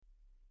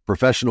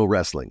Professional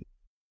wrestling,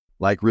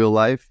 like real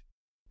life,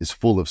 is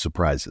full of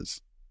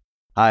surprises.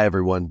 Hi,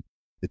 everyone.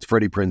 It's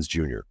Freddie Prinze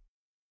Jr.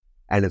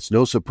 And it's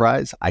no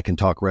surprise I can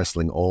talk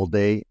wrestling all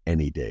day,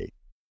 any day.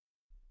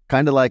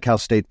 Kind of like how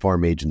State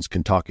Farm agents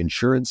can talk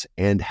insurance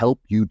and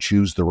help you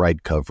choose the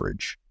right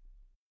coverage.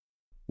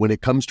 When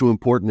it comes to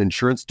important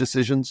insurance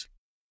decisions,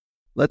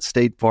 let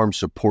State Farm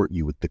support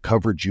you with the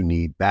coverage you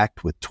need,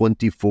 backed with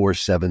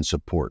 24/7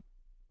 support.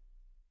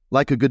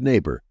 Like a good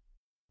neighbor,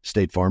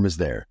 State Farm is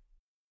there.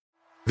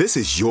 This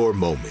is your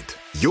moment,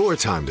 your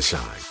time to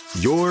shine,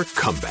 your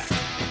comeback.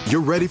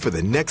 You're ready for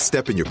the next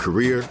step in your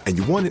career, and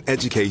you want an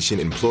education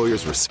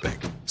employers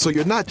respect. So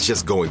you're not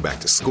just going back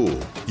to school,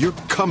 you're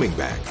coming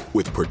back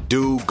with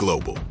Purdue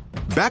Global.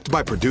 Backed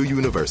by Purdue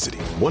University,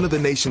 one of the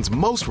nation's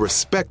most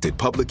respected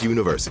public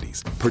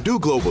universities, Purdue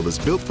Global is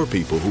built for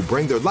people who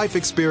bring their life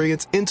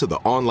experience into the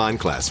online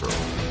classroom.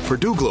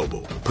 Purdue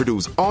Global,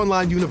 Purdue's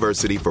online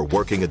university for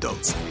working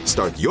adults.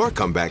 Start your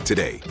comeback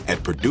today at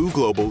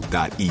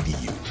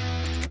purdueglobal.edu.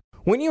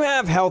 When you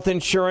have health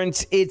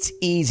insurance, it's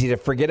easy to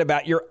forget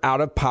about your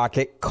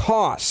out-of-pocket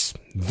costs.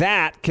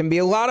 That can be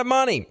a lot of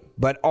money,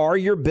 but are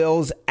your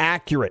bills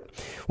accurate?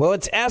 Well,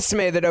 it's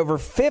estimated that over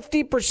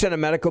 50% of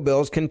medical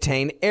bills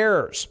contain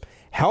errors.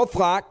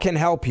 HealthLock can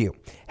help you.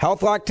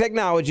 HealthLock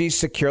technology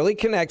securely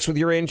connects with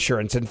your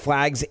insurance and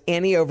flags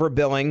any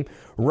overbilling,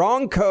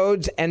 wrong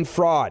codes, and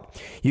fraud.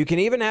 You can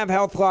even have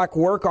HealthLock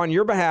work on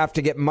your behalf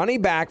to get money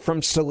back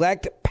from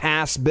select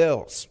past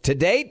bills. To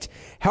date,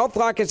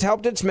 HealthLock has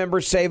helped its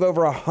members save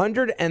over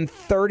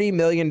 $130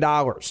 million.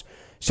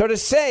 So to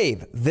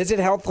save, visit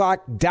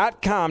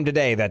healthlock.com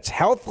today. That's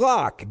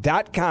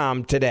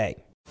healthlock.com today.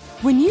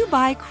 When you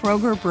buy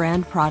Kroger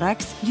brand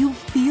products, you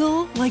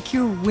feel like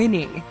you're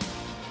winning.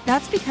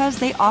 That's because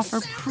they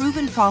offer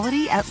proven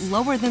quality at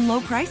lower than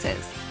low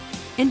prices.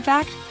 In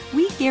fact,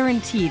 we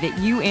guarantee that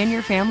you and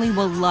your family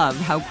will love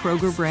how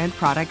Kroger brand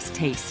products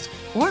taste,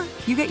 or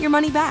you get your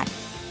money back.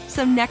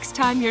 So next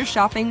time you're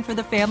shopping for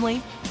the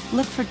family,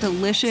 look for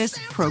delicious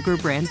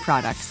Kroger brand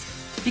products,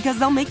 because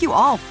they'll make you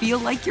all feel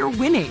like you're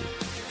winning.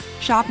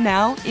 Shop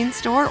now,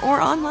 in-store,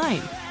 or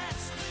online.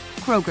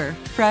 Kroger,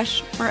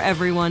 fresh for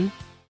everyone.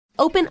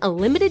 Open a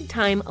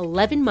limited-time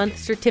 11-month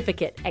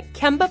certificate at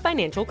Kemba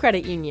Financial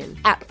Credit Union.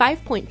 At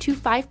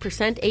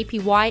 5.25%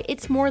 APY,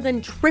 it's more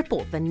than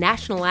triple the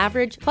national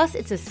average, plus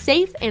it's a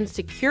safe and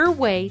secure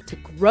way to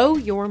grow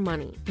your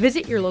money.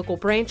 Visit your local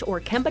branch or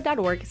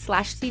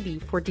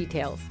kemba.org/CD for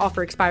details.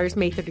 Offer expires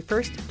May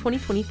 31st,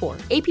 2024.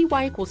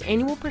 APY equals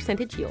annual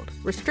percentage yield.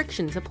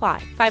 Restrictions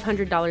apply.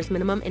 $500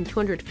 minimum and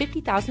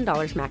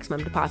 $250,000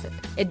 maximum deposit.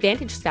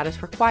 Advantage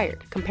status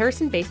required.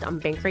 Comparison based on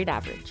bank rate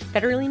average.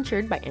 Federally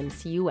insured by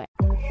NCUA.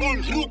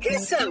 Enrique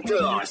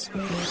Santos.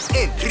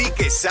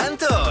 Enrique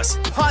Santos.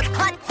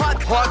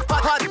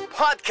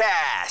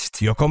 Podcast.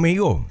 Dios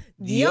conmigo.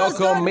 Dios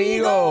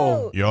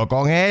conmigo. Yo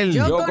con él.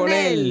 Yo con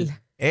él.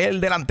 Él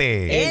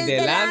delante. Él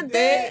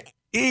delante.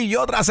 Y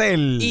yo tras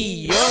él.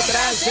 Y yo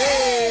tras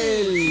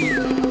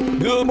él.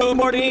 Good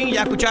morning.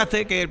 Ya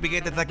escuchaste que el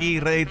piquete está aquí,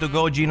 ready to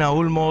go. Gina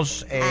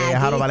Ulmos,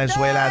 Jaro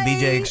Valenzuela,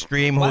 DJ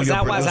Extreme,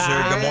 Julio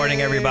Producer. Good morning,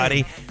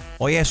 everybody.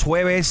 Hoy es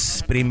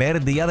jueves,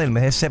 primer día del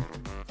mes de septiembre.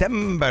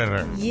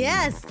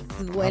 Yes,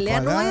 huele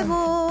a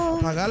nuevo.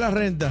 Pagar la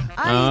renta.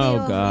 Ay, Oh,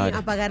 Dios God. mío,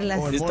 a pagar las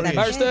First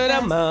First of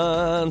the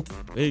month.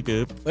 Wake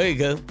up,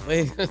 wake up,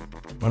 wake up.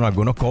 Bueno,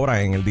 algunos cobran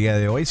en el día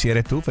de hoy. Si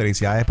eres tú,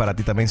 felicidades para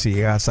ti también si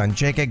llegas a San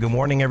Cheque. Good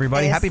morning,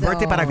 everybody. Eso. Happy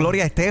birthday para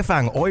Gloria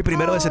Estefan. Hoy,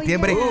 1 de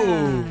septiembre,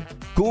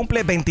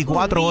 cumple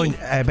 24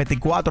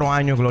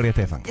 años Gloria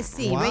Estefan.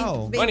 Sí,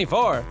 Wow.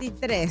 24.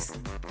 23.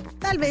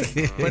 Tal vez.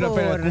 Pero por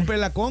espera, cumple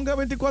la conga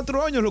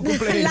 24 años, lo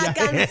cumple ella. la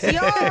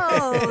canción.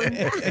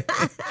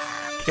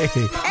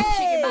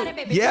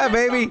 Yeah,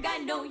 baby.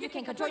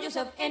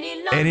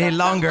 Any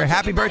longer.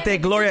 Happy birthday,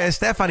 Gloria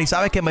Estefan. Y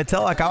sabes que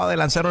Mattel acaba de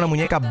lanzar una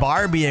muñeca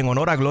Barbie en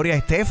honor a Gloria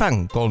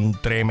Estefan. Con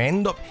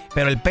tremendo.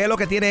 Pero el pelo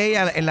que tiene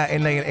ella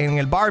en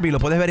el Barbie, lo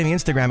puedes ver en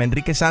Instagram,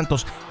 Enrique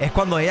Santos, es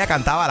cuando ella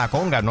cantaba la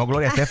conga, no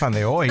Gloria Estefan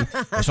de hoy.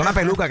 Es una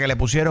peluca que le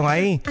pusieron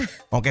ahí.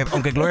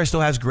 Aunque Gloria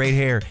still has great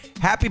hair.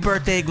 Happy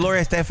birthday,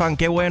 Gloria Estefan.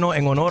 Qué bueno.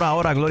 En honor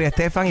ahora a Gloria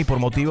Estefan y por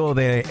motivo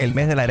del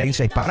mes de la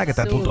herencia hispana que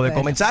está a punto de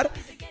comenzar,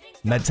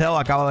 Mattel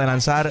acaba de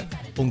lanzar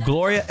un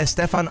Gloria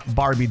Estefan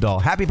Barbie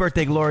doll. Happy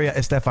birthday, Gloria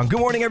Estefan. Good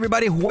morning,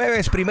 everybody.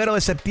 Jueves 1 de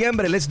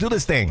septiembre. Let's do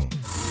this thing.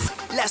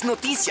 Las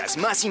noticias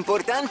más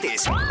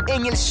importantes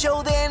en el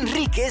show de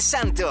Enrique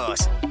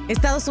Santos.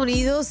 Estados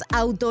Unidos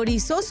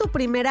autorizó su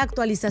primera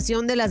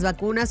actualización de las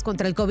vacunas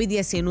contra el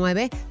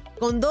COVID-19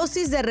 con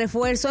dosis de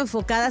refuerzo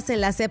enfocadas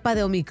en la cepa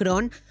de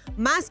Omicron,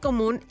 más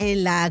común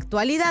en la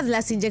actualidad.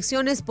 Las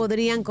inyecciones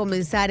podrían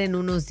comenzar en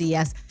unos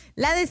días.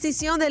 La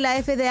decisión de la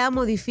FDA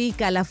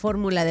modifica la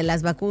fórmula de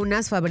las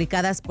vacunas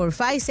fabricadas por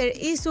Pfizer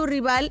y su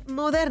rival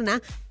Moderna,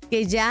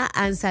 que ya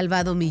han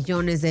salvado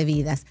millones de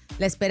vidas.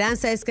 La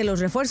esperanza es que los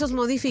refuerzos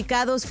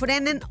modificados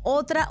frenen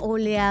otra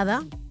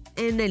oleada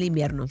en el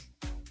invierno.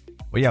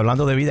 Oye,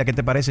 hablando de vida, ¿qué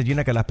te parece,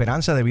 Gina, que la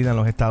esperanza de vida en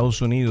los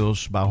Estados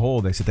Unidos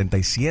bajó de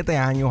 77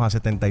 años a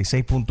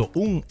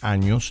 76.1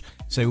 años,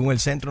 según el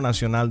Centro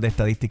Nacional de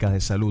Estadísticas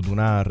de Salud?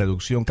 Una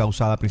reducción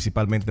causada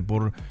principalmente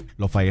por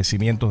los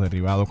fallecimientos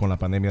derivados con la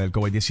pandemia del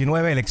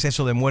COVID-19. El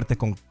exceso de muertes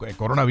con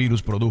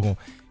coronavirus produjo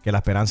que la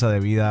esperanza de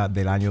vida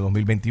del año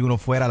 2021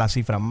 fuera la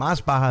cifra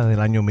más baja desde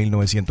el año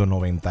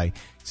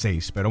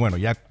 1996. Pero bueno,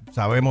 ya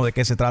sabemos de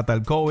qué se trata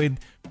el COVID,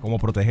 cómo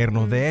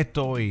protegernos de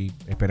esto, y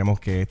esperemos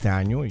que este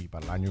año y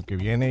para el año que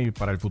viene y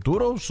para el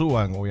futuro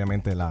suban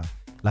obviamente la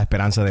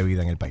esperanza de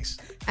vida en el país.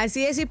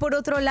 Así es, y por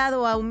otro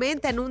lado,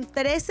 aumenta en un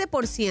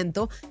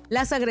 13%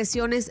 las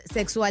agresiones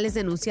sexuales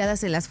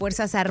denunciadas en las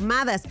Fuerzas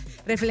Armadas.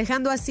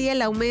 Reflejando así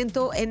el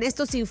aumento, en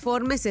estos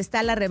informes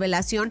está la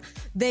revelación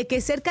de que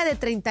cerca de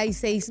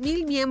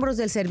 36,000 miembros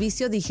del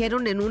servicio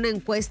dijeron en una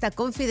encuesta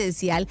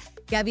confidencial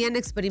que habían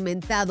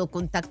experimentado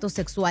contacto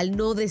sexual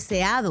no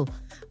deseado.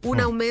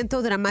 Un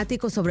aumento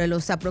dramático sobre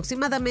los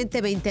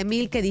aproximadamente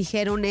 20,000 que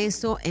dijeron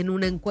eso en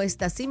una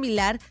encuesta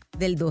similar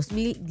del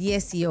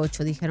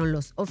 2018, dijeron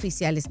los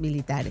oficiales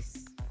militares.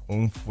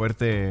 Un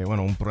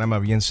problema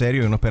bien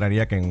serio, y uno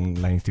esperaría que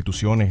en las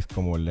instituciones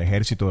como el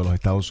ejército de los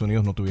Estados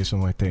Unidos no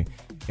tuviésemos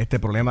este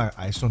problema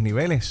a esos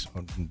niveles.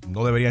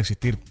 No debería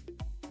existir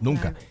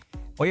nunca. Claro.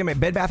 Óyeme,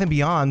 Bed Bath &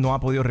 Beyond no ha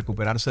podido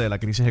recuperarse de la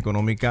crisis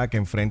económica que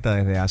enfrenta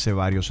desde hace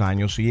varios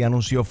años y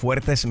anunció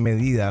fuertes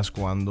medidas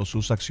cuando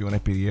sus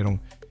acciones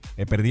perdieron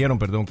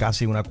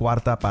casi una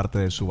cuarta parte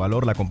de su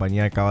valor. La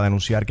compañía acaba de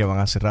anunciar que van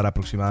a cerrar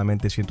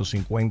aproximadamente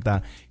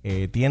 150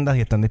 tiendas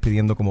y están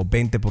despidiendo como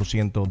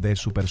 20% de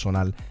su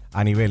personal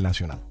a nivel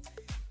nacional.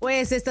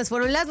 Pues estas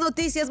fueron las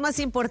noticias más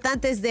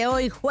importantes de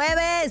hoy,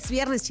 jueves,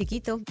 viernes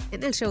chiquito,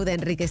 en el show de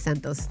Enrique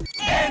Santos.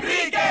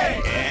 ¡Enrique!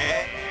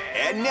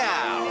 And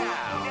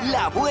now,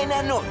 la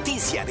buena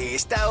noticia de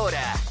esta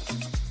hora.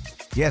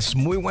 Yes,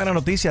 muy buena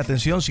noticia.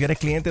 Atención, si eres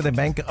cliente de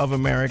Bank of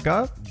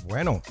America,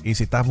 bueno, y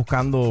si estás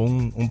buscando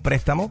un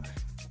préstamo,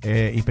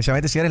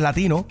 especialmente si eres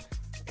latino,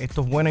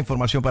 esto es buena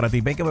información para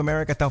ti. Bank of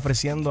America está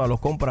ofreciendo a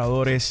los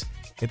compradores,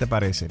 ¿qué te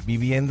parece?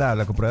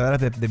 Las compradoras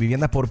de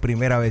viviendas por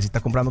primera vez. Si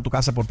estás comprando tu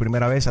casa por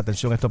primera vez,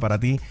 atención, esto para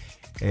ti.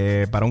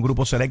 Para un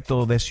grupo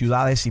selecto de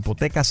ciudades,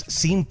 hipotecas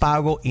sin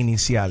pago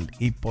inicial.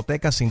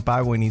 Hipotecas sin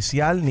pago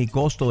inicial ni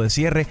costo de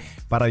cierre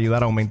para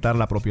ayudar a aumentar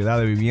la propiedad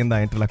de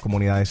vivienda entre las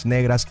comunidades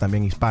negras,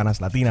 también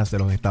hispanas, latinas de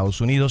los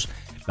Estados Unidos.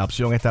 La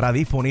opción estará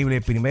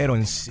disponible primero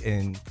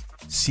en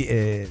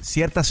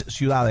ciertas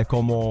ciudades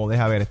como,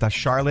 está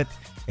Charlotte,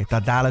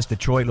 está Dallas,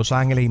 Detroit, Los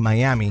Ángeles y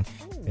Miami.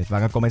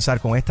 Van a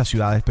comenzar con estas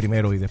ciudades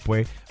primero y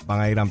después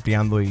van a ir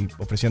ampliando y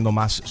ofreciendo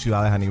más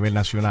ciudades a nivel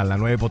nacional. La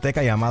nueva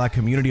hipoteca, llamada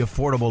Community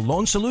Affordable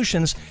Loan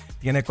Solutions,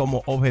 tiene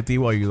como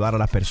objetivo ayudar a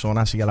las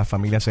personas y a las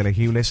familias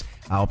elegibles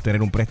a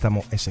obtener un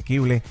préstamo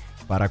asequible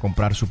para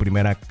comprar su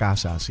primera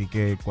casa. Así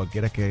que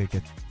cualquiera que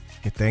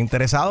esté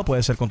interesado puede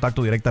hacer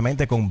contacto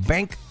directamente con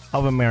Bank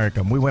of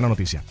America. Muy buena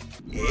noticia.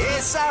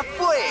 Esa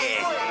fue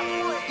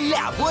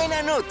la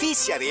buena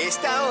noticia de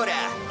esta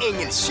hora en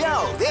el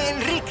show de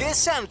Enrique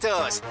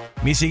Santos.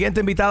 Mi siguiente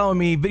invitado en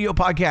mi video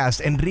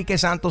podcast, Enrique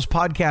Santos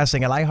Podcast,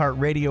 en el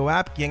iHeartRadio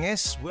app. ¿Quién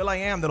es?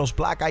 will.i.am de los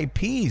Black Eyed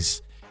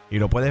Peas. Y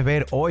lo puedes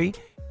ver hoy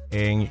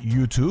en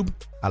YouTube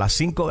a las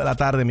 5 de la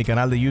tarde en mi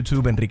canal de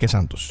YouTube, Enrique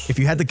Santos. If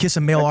you had to kiss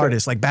a male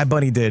artist like Bad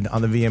Bunny did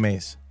on the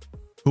VMAs,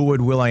 who would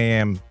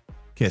will.i.am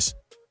kiss?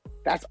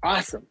 That's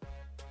awesome.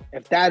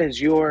 If that is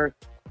your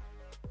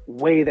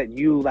way that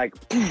you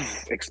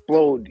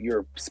explode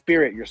your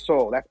spirit, your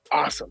soul, that's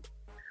awesome.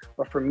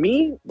 But for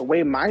me, the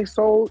way my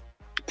soul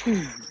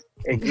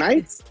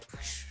ignites,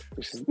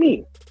 which is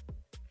me,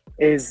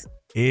 is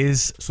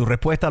su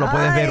respuesta. Lo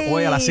puedes ver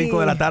hoy a las 5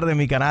 de la tarde en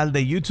mi canal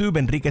de YouTube,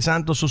 Enrique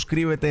Santos.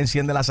 Suscríbete,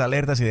 enciende las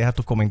alertas y deja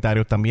tus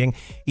comentarios también.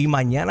 Y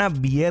mañana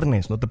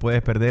viernes no te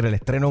puedes perder el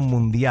estreno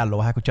mundial. Lo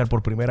vas a escuchar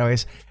por primera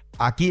vez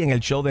aquí en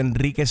el show de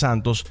Enrique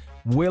Santos.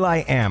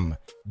 will.i.am,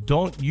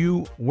 Don't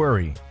You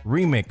Worry,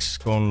 remix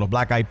con los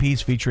Black Eyed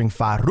Peas featuring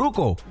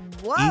Farruko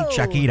y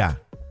Shakira.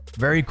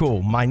 Very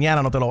cool.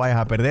 Mañana no te lo vayas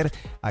a perder.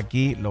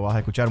 Aquí lo vas a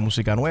escuchar,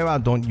 música nueva,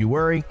 Don't You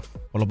Worry,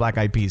 con los Black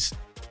Eyed Peas.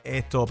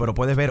 Pero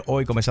puedes ver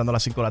hoy, comenzando a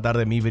las 5 de la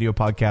tarde, mi video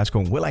podcast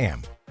con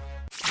will.i.am.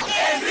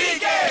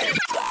 Enrique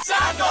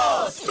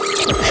Santos.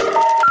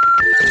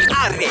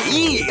 A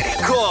reír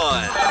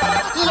con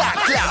La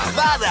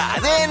Clavada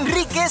de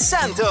Enrique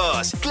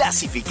Santos.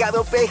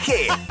 Clasificado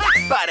PG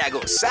para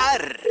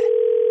gozar.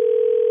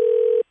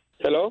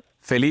 Hello.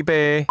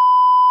 Felipe.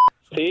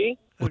 Sí.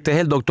 ¿Usted es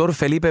el doctor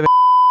Felipe?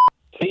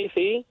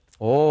 Sí.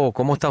 Oh,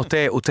 ¿cómo está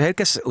usted? Usted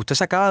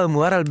se acaba de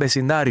mudar al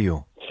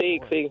vecindario. Sí,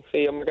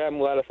 yo me acabo de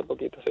mudar hace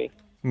poquito, sí.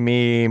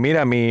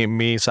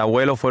 Mis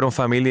abuelos fueron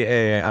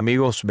familia,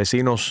 amigos,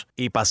 vecinos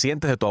y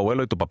pacientes de tu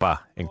abuelo y tu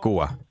papá en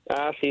Cuba.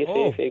 Ah, sí,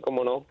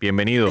 cómo no.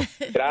 Bienvenido.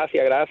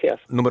 Gracias.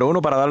 Número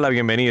 1, para dar la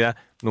bienvenida.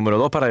 Número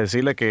 2, para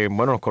decirle que,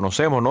 nos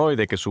conocemos, ¿no? Y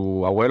de que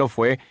su abuelo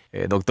fue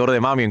doctor de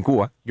mami en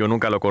Cuba. Yo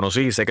nunca lo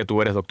conocí y sé que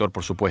tú eres doctor,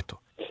 por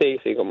supuesto. Sí,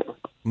 cómo no.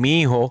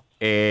 Mi hijo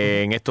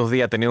en estos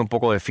días ha tenido un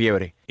poco de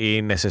fiebre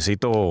y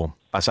necesito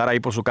pasar ahí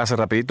por su casa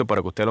rapidito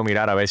para que usted lo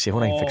mirara a ver si es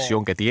una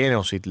infección que tiene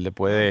o si le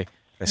puede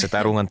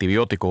recetar un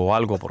antibiótico o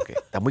algo porque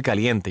está muy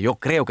caliente. Yo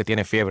creo que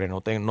tiene fiebre,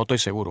 no estoy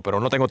seguro, pero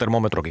no tengo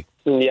termómetro aquí.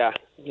 Ya.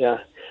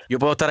 Yo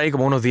puedo estar ahí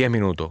como unos 10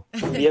 minutos.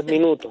 10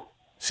 minutos.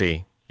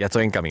 Sí, ya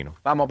estoy en camino.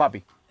 Vamos,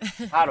 papi.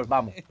 Harold,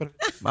 vamos.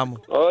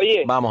 Vamos.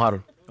 Oye. Vamos,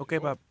 Harold. Ok,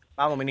 papi.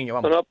 Vamos, mi niño,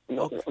 vamos.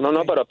 No,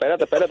 pero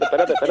espérate.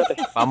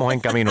 Vamos en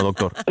camino,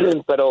 doctor.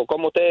 Pero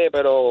 ¿cómo usted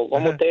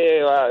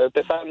va?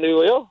 ¿Usted sabe dónde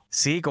vivo yo?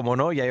 Sí, como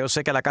no, ya yo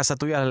sé que la casa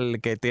tuya es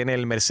el que tiene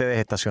el Mercedes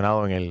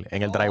estacionado en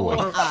el driveway.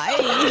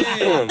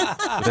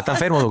 ¿Usted está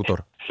enfermo,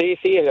 doctor? Sí,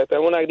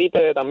 tengo una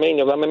gripe también.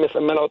 Yo también me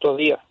enfermé los otros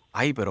días.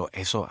 Ay, pero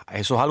eso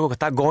es algo que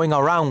está going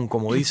around,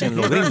 como dicen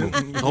los gringos.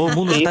 Todo el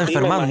mundo se está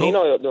enfermando. Me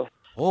imagino, doctor.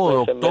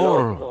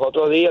 Los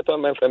otros días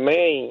me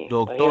enfermé y...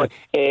 Doctor.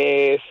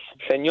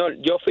 Señor,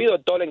 yo fui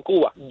doctor en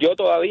Cuba. Yo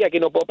todavía aquí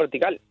no puedo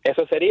practicar.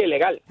 Eso sería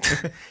ilegal.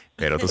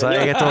 Pero tú sabes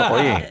que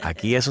oye,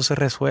 aquí eso se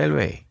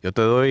resuelve. Yo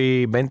te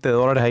doy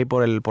 $20 ahí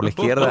por la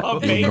izquierda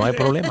y no hay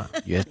problema.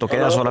 Y esto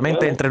queda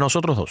solamente entre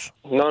nosotros dos.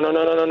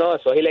 No,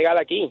 eso es ilegal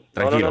aquí.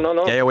 Tranquilo,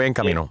 no. Ya yo voy en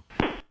camino.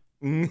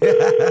 Un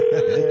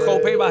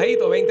copay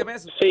bajito, 20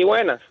 pesos. Sí,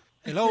 buenas.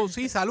 Hello,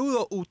 sí,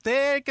 saludo.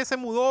 Usted el que se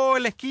mudó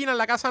en la esquina, en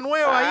la casa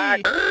nueva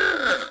ahí.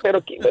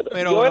 Pero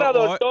yo era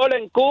doctor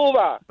en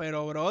Cuba.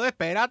 Pero, brother,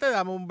 espérate,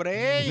 dame un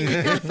break.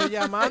 Yo estoy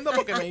llamando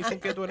porque me dicen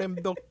que tú eres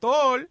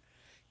doctor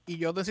y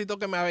yo necesito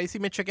que me veáis si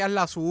me chequeas el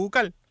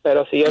azúcar.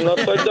 Pero si yo no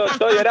soy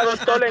doctor, yo era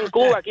doctor en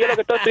Cuba. Aquí es lo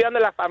que estoy estudiando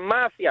en la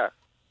farmacia.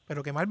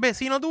 Pero qué mal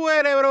vecino tú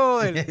eres,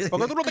 brother.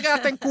 ¿Por qué tú no te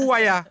quedaste en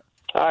Cuba ya?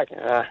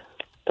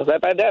 Entonces,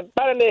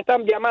 paren de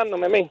estar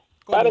llamándome a mí.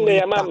 Paren de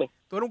llamarme.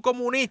 Tú eres un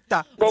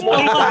comunista.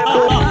 Comunista,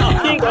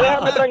 chico,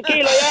 déjame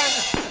tranquilo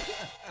ya.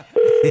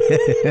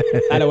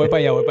 Dale, voy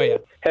para allá.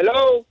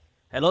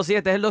 Hello, sí,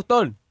 este es el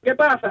doctor. ¿Qué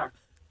pasa?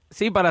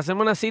 Sí, para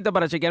hacerme una cita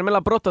para chequearme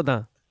la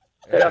próstata.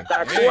 ¿Pero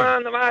hasta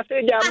cuándo me vas a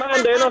seguir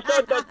llamando? Yo no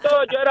soy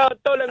doctor, yo era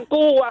doctor en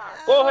Cuba.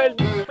 Coge el...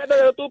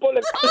 Mételo tú por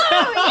el...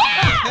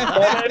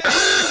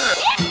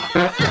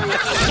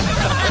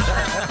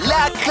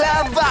 La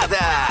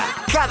Clavada.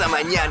 Cada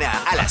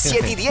mañana a las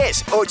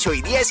 7:10,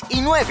 8:10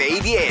 y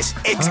 9:10.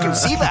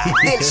 Exclusiva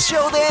del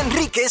show de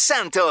Enrique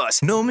Santos.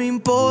 No me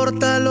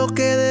importa lo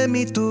que de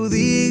mí tú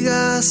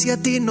digas, si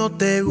a ti no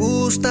te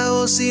gusta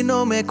o si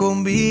no me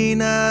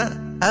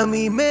combina. A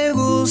mí me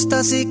gusta,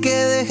 así que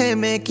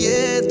déjeme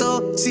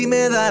quieto, si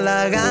me da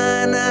la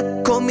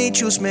gana, con mi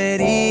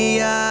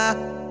chusmería.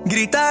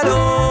 ¡Grítalo!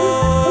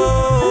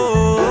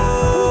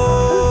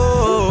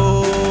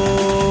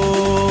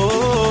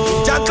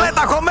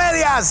 ¡Chancleta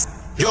Comedias!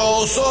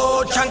 Yo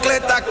soy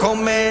Chancleta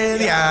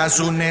Comedias,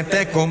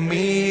 únete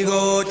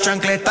conmigo,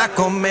 Chancleta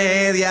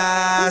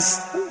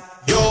Comedias.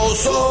 Yo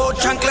soy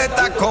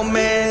Chancleta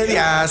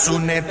Comedias,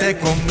 únete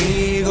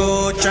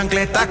conmigo,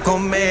 Chancleta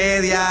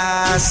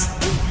Comedias.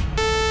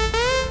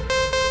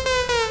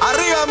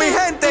 Arriba mi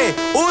gente,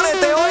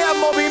 únete hoy al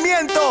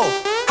movimiento.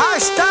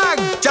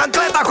 Hashtag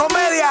Chancleta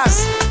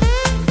Comedias.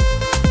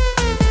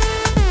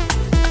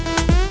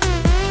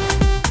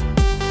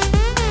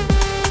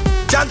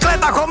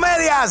 Chancleta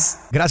Comedias.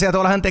 Gracias a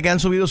toda la gente que han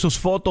subido sus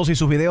fotos y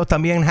sus videos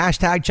también.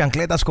 Hashtag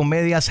Chancletas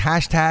Comedias.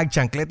 Hashtag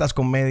Chancletas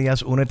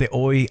Comedias. Únete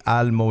hoy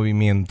al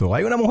movimiento.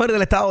 Hay una mujer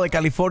del estado de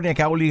California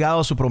que ha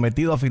obligado a su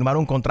prometido a firmar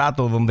un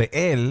contrato donde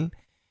él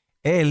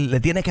le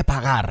tiene que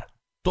pagar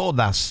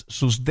todas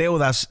sus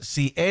deudas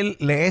si él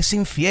le es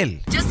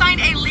infiel. Just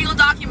signed a legal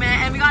document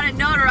and we got it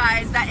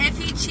notarized that if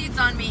he cheats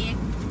on me,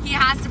 he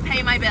has to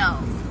pay my bills.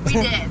 We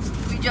did.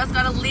 We just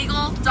got a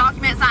legal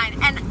document signed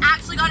and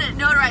actually got it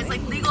notarized,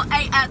 like legal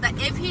AF, that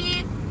if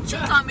he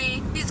cheats on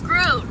me, he's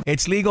screwed.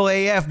 It's legal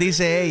AF,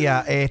 dice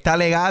ella. Está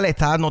legal,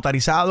 está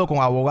notarizado con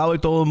abogado y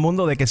todo el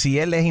mundo de que si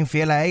él es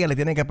infiel a ella, le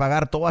tiene que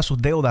pagar todas sus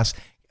deudas.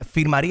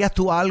 ¿Firmarías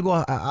tú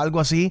algo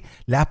así?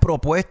 ¿Le has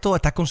propuesto?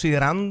 ¿Estás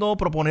considerando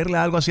proponerle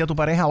algo así a tu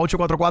pareja?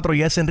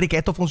 844-YES Enrique.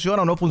 ¿Esto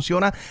funciona o no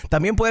funciona?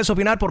 También puedes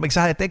opinar por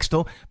mensaje de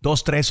texto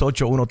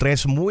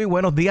 23813. Muy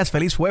buenos días.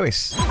 Feliz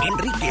jueves.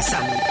 Enrique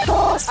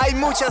Santos. Hay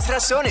muchas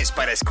razones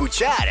para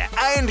escuchar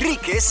a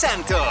Enrique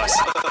Santos.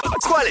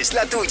 ¿Cuál es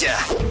la tuya?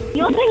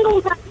 Yo tengo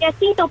un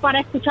saquecito para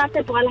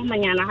escucharte todas las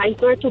mañanas. I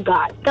swear to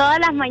God. Todas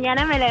las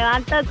mañanas me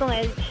levanto con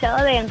el show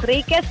de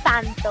Enrique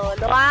Santos.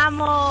 ¡Lo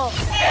amo!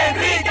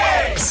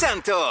 ¡Enrique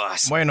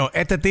Santos! Bueno,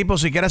 este tipo,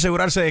 si quiere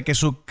asegurarse de que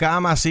su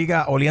cama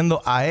siga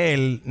oliendo a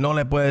él, no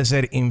le puede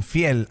ser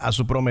infiel a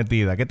su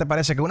prometida. ¿Qué te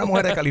parece que una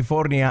mujer de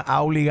California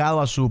ha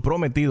obligado a su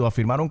prometido a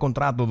firmar un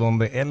contrato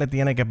donde él le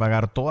tiene que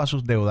pagar todas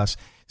sus deudas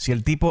si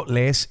el tipo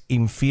le es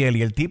infiel?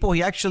 Y el tipo,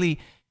 he actually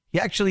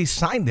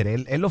signed it.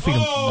 Él lo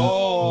firmó.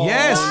 Oh,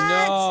 yes.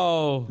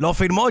 No. Lo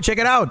firmó. Check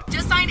it out.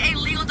 Just signed a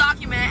legal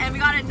document and we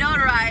got it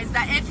notarized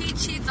that if he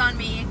cheats on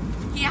me,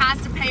 he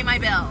has to pay my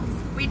bills.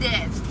 We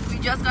did. We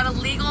just got a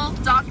legal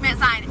document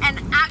signed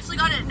and actually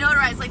got it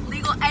notarized, like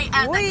legal AF,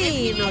 that if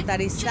he cheats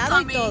notarizado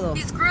on y me, todo.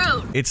 he's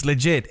screwed. It's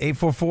legit.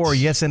 844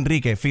 Yes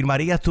Enrique.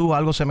 ¿Firmarías tú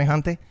algo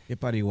semejante? ¿Qué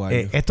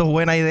pariguayo? ¿Esto es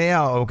buena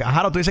idea?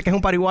 Jaro, tú dices que es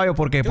un pariguayo.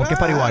 ¿Por qué? ¿Por qué es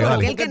pariguayo?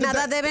 Porque Dale. el que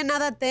nada debe,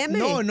 nada teme.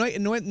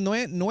 No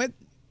es.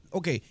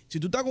 Ok, si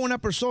tú estás con una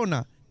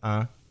persona,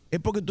 es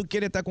porque tú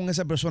quieres estar con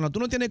esa persona. Tú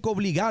no tienes que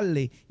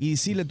obligarle y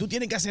decirle, tú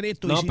tienes que hacer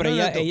esto. No, y si pero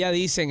esto. ella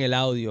dice en el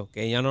audio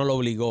que ella no lo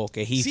obligó,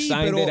 que he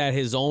signed it at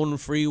his own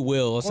free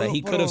will. O sea,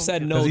 he could have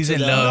said no. He's to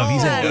in them. love.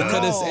 He's in He love.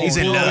 could have He's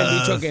in pudo haber love.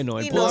 dicho que no.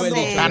 Él Y pudo no haber sé.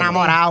 dicho Están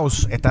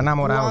enamorados. Están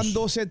enamorados.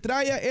 Cuando se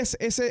trae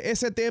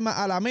ese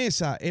tema a la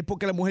mesa es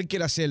porque la mujer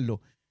quiere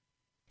hacerlo.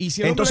 Y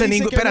si el hombre Entonces,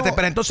 dice que espérate, no,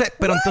 pero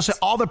entonces,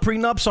 all the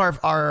prenups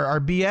are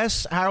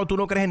BS. Harold, ¿tú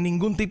no crees en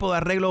ningún tipo de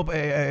arreglo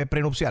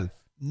prenupcial?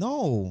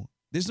 No,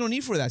 there's no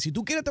need for that. Si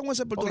tú quieres estar con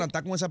esa persona,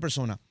 está con esa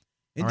persona.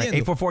 All right,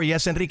 ¿Entiendes? 844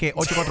 Yes Enrique,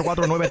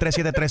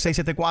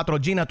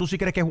 844-937-3674. Gina, ¿tú sí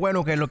crees que es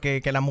bueno que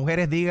las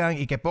mujeres digan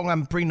y que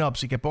pongan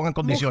prenups y que pongan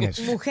condiciones?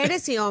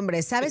 Mujeres y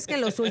hombres, ¿sabes que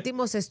en los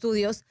últimos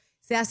estudios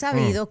se ha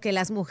sabido que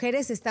las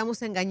mujeres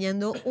estamos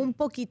engañando un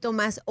poquito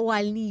más o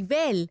al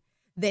nivel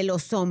de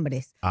los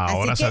hombres?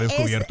 Ahora Así se ha que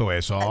descubierto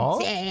eso.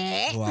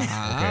 Sí. Wow.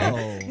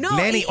 No,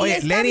 Lenny, y oye,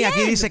 está Lenny aquí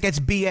bien. dice que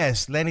es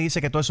BS. Lenny dice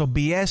que todo eso es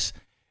BS.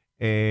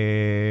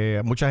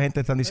 Mucha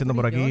gente están diciendo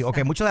por aquí.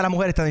 Ok, muchas de las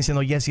mujeres están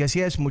diciendo yes, yes,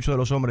 yes. Muchos de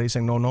los hombres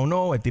dicen no, no,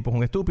 no. El tipo es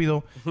un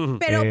estúpido.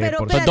 Pero,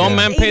 But don't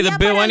men pay the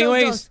bill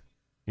anyways?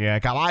 Yeah,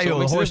 Caballo, So The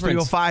what's the Horse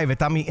difference? 305.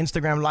 Está en mi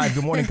Instagram Live.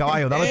 Good morning,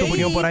 Caballo. Dame tu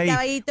opinión por ahí.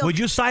 Caballito. Would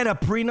you sign a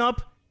prenup?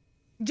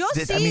 Yo I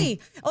sí. mean-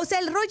 O sea,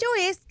 el rollo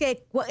es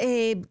que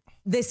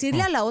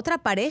decirle a la otra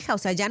pareja, o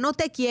sea, ya no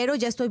te quiero,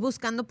 ya estoy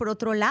buscando por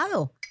otro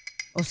lado.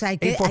 O sea, hay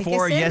que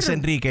 844 ser Yes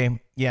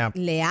Enrique. Yeah.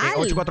 leal.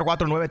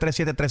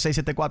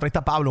 844-937-3674. Ahí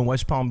está Pablo en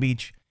West Palm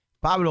Beach.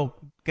 Pablo,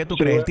 ¿qué tú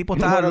crees? El tipo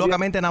está Buenos días.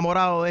 locamente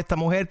enamorado de esta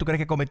mujer. ¿Tú crees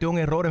que cometió un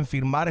error en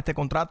firmar este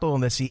contrato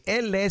donde si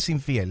él le es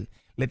infiel,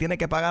 le tiene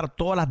que pagar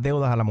todas las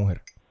deudas a la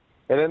mujer?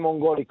 Él es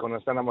mongólico, no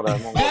está enamorado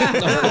de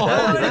mongólico.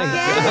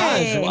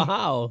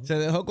 Wow. Se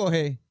dejó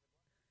coger.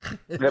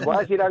 Les voy a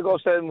decir algo a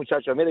ustedes,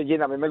 muchachos. Mire,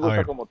 Gina, a mí me gusta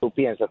ver. como tú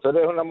piensas. Tú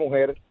eres una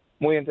mujer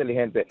muy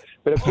inteligente.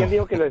 Pero ¿quién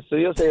dijo que los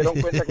estudios se dieron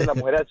cuenta que las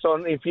mujeres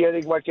son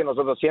infieles igual que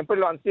nosotros? Siempre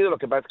lo han sido. Lo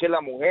que pasa es que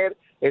la mujer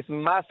es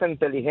más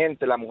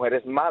inteligente, la mujer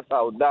es más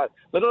audaz.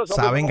 Nosotros los hombres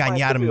Sabe somos más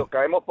engañarme. estúpidos,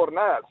 caemos por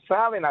nada.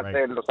 Saben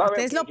hacerlo. Saben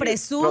Ustedes lo fingir.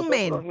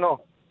 presumen. Nosotros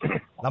no.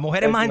 La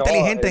mujer es más No,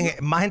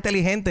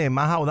 inteligente,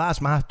 más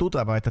audaz, más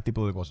astuta para este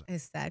tipo de cosas.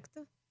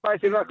 Exacto. Voy a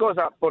decir una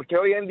cosa, porque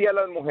hoy en día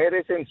las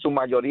mujeres, en su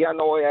mayoría,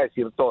 no voy a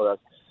decir todas,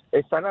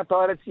 están a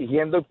todas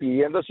exigiendo y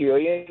pidiendo. Si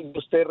hoy en día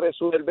usted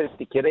resuelve,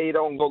 si quiere ir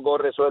a un go-go,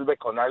 resuelve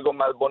con algo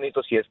más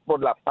bonito, si es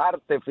por la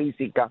parte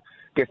física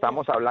que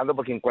estamos hablando,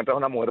 porque encuentras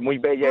una mujer muy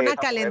bella. y Una esa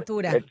mujer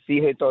calentura.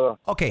 exige y todo.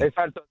 Ok.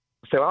 Exacto.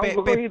 Se va a un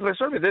go-go y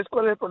resuelve. Entonces,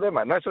 ¿cuál es el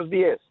problema? No, esos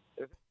 10.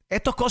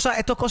 Esto es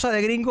cosa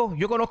de gringos.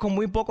 Yo conozco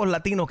muy pocos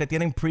latinos que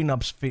tienen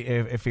prenups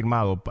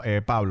firmados,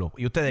 Pablo.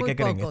 ¿Y ustedes Muy qué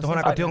creen? pocos, Esto es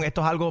una cuestión,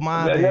 esto es algo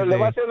más Gina,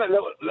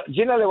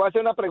 le voy a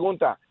hacer una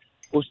pregunta.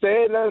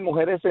 Ustedes, las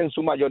mujeres, en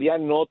su mayoría,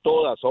 no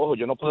todas, ojo,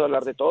 yo no puedo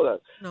hablar de todas,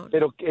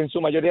 pero en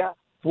su mayoría,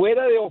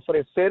 fuera de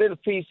ofrecer el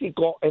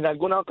físico, en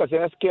algunas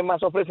ocasiones, ¿qué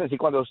más ofrecen? Si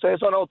cuando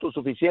ustedes son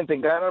autosuficientes,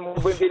 ganan muy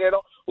buen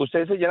dinero,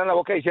 ustedes se llenan la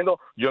boca diciendo,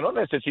 yo no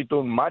necesito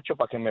un macho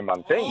para que me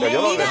mantenga.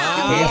 Yo no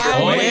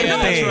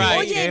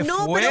Oye,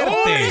 no, pero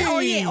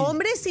oye,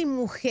 hombres y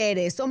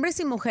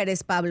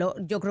mujeres, Pablo,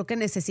 yo creo que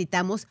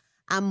necesitamos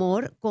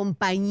amor,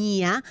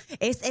 compañía.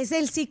 Es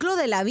el ciclo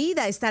de la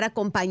vida, estar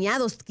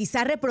acompañados,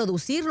 quizá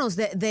reproducirnos,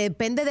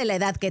 depende de la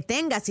edad que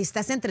tengas, si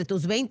estás entre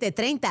tus 20,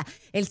 30.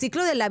 El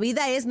ciclo de la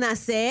vida es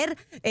nacer,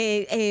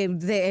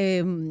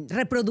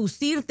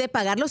 reproducirte,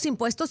 pagar los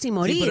impuestos y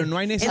morir. Sí, pero no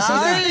hay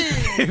necesidad.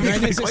 No hay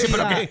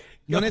necesidad.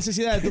 No hay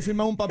necesidad de tú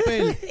firmar un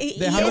papel.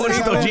 Y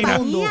esa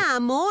compañía,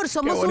 amor,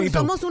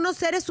 somos unos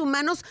seres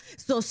humanos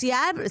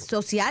sociales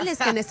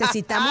que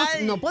necesitamos,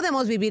 no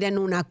podemos vivir en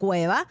una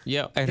cueva.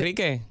 Yo,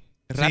 Enrique,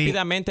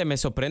 rápidamente me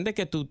sorprende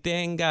que tú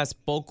tengas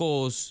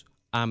pocos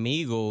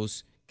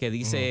amigos que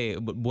dice,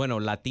 bueno,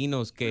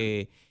 latinos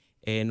que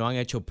no han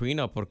hecho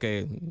prenup,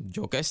 porque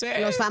yo qué sé,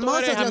 los tú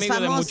famosos, eres los amigo de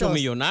famosos. muchos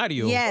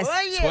millonarios. Yes.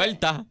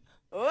 Suelta.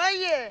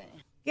 Oye.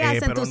 ¿Qué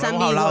hacen pero tus no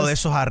amigos? hemos hablado de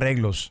esos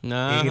arreglos.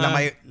 Ajá. Y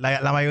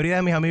la mayoría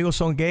de mis amigos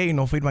son gay y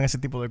no firman ese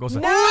tipo de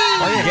cosas.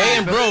 Oye, gay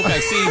and broke,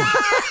 I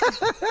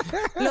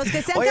see. Los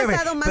que se han Óyeme,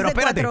 casado más pero de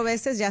espérate. 4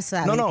 veces ya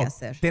saben qué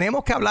hacer.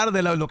 Tenemos que hablar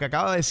de lo que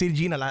acaba de decir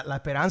Gina, la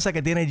esperanza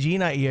que tiene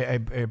Gina y,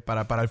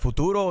 para el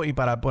futuro y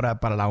para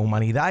la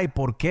humanidad y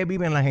por qué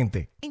viven la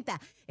gente.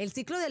 El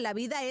ciclo de la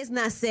vida es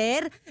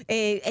nacer,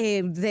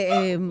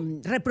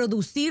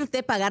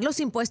 reproducirte, pagar los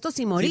impuestos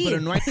y morir. Sí,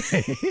 pero no hay...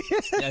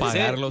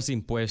 Pagar los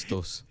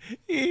impuestos.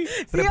 ¿Sí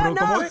o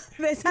no? De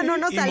esa no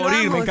nos Y salvamos.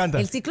 morir, me encanta.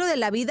 El ciclo de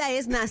la vida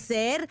es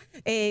nacer,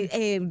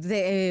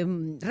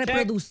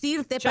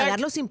 reproducirte, pagar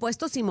los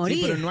impuestos y morir.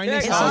 Sí, pero no hay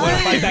Eso-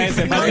 necesidad.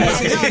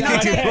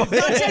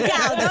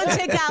 Don't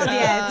check out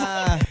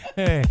yet.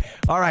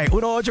 All right,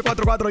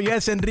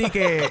 1844-YES,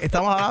 Enrique.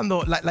 Estamos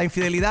hablando, la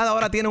infidelidad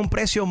ahora tiene un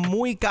precio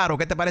muy caro.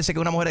 ¿Qué te parece que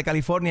una mujer de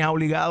California ha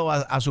obligado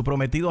a su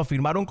prometido a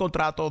firmar un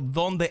contrato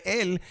donde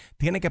él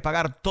tiene que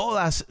pagar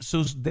todas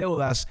sus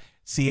deudas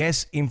si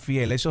es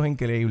infiel? Eso es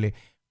increíble.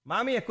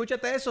 Mami,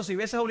 escúchate eso. Si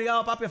hubieses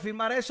obligado a papi a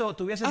firmar eso,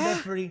 tuvieses debt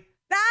free.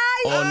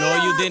 Oh,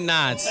 no, you did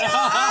not.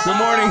 Good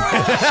morning.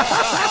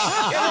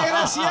 ¡Qué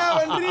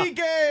desgraciado,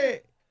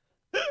 Enrique!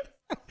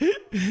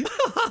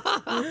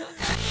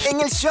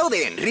 En el show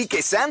de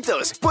Enrique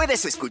Santos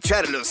puedes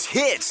escuchar los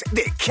hits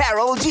de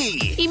Karol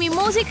G. Y mi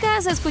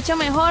música se escucha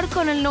mejor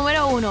con el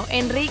número 1,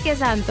 Enrique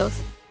Santos.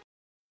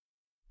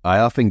 I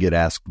often get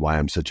asked why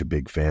I'm such a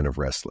big fan of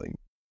wrestling,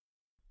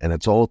 and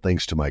it's all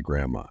thanks to my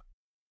grandma.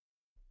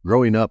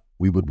 Growing up,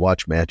 we would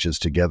watch matches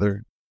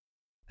together,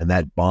 and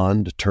that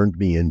bond turned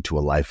me into a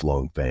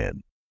lifelong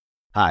fan.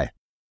 Hi,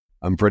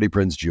 I'm Freddie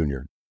Prinze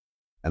Jr.,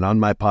 and on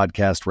my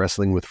podcast,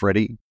 Wrestling with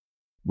Freddie,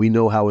 we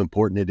know how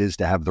important it is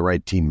to have the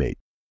right teammate,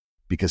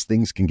 because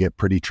things can get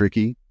pretty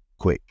tricky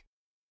quick.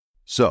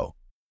 So,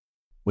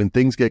 when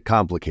things get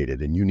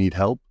complicated and you need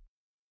help,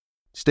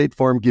 State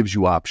Farm gives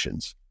you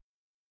options.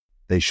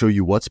 They show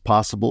you what's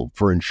possible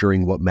for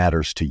ensuring what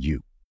matters to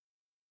you.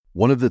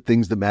 One of the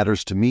things that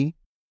matters to me,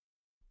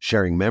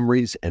 sharing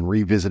memories and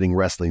revisiting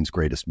wrestling's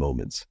greatest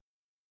moments.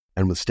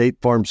 And with State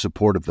Farm's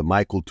support of the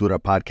My Cultura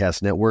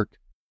Podcast Network,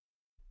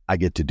 I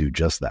get to do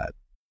just that.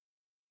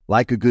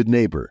 Like a good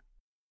neighbor,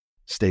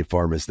 State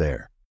Farm is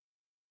there.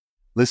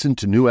 Listen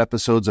to new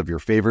episodes of your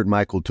favorite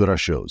My Cultura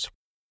shows,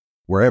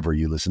 wherever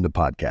you listen to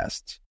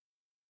podcasts.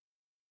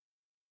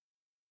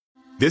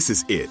 This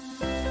is it.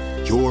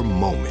 Your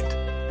moment.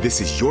 This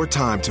is your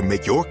time to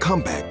make your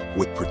comeback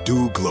with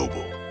Purdue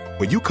Global.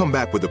 When you come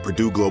back with a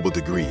Purdue Global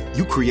degree,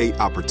 you create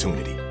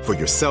opportunity for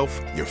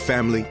yourself, your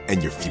family,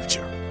 and your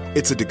future.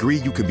 It's a degree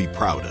you can be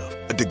proud of,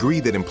 a degree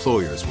that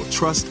employers will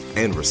trust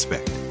and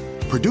respect.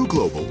 Purdue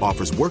Global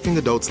offers working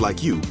adults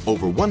like you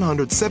over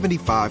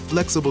 175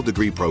 flexible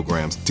degree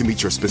programs to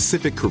meet your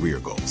specific career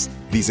goals.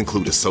 These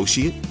include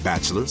associate,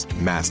 bachelor's,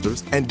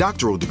 master's, and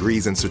doctoral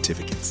degrees and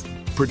certificates.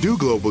 Purdue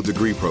Global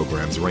degree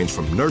programs range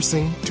from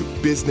nursing to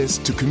business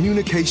to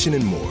communication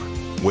and more.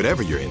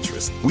 Whatever your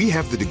interest, we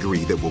have the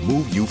degree that will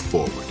move you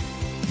forward.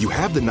 You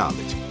have the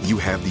knowledge, you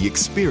have the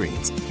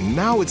experience.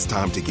 Now it's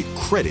time to get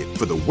credit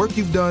for the work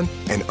you've done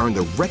and earn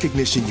the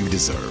recognition you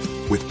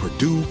deserve with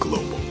Purdue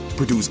Global,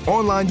 Purdue's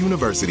online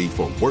university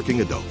for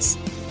working adults.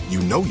 You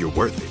know you're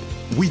worth it.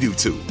 We do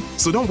too.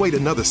 So don't wait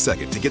another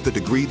second to get the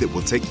degree that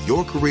will take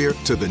your career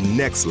to the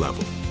next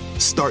level.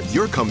 Start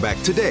your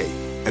comeback today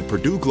at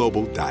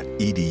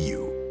purdueglobal.edu.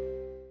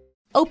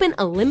 Open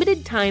a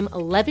limited-time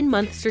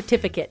 11-month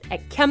certificate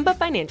at Kemba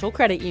Financial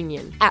Credit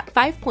Union. At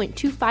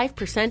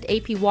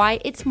 5.25%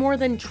 APY, it's more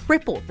than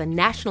triple the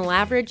national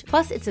average,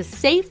 plus it's a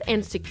safe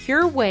and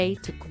secure way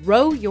to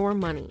grow your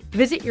money.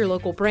 Visit your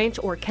local branch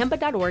or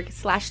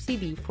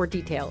kemba.org/CD for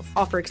details.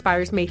 Offer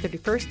expires May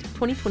 31st,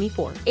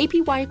 2024.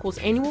 APY equals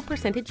annual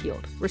percentage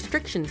yield.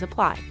 Restrictions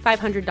apply.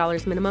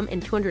 $500 minimum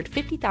and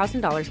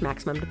 $250,000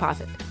 maximum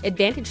deposit.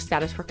 Advantage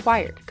status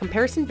required.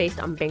 Comparison based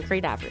on bank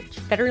rate average.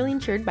 Federally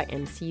insured by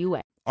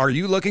NCUA. Are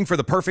you looking for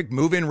the perfect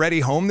move-in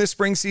ready home this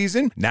spring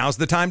season? Now's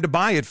the time to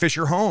buy at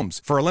Fisher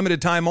Homes. For a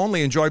limited time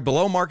only, enjoy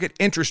below-market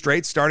interest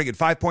rates starting at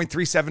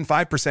 5.375%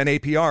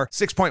 APR,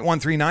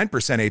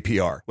 6.139%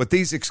 APR. With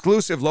these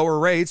exclusive lower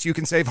rates, you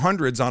can save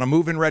hundreds on a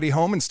move-in ready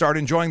home and start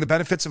enjoying the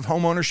benefits of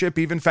home ownership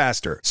even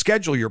faster.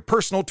 Schedule your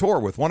personal tour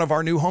with one of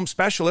our new home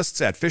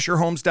specialists at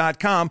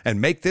FisherHomes.com and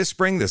make this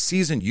spring the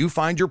season you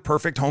find your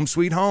perfect home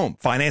sweet home.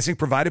 Financing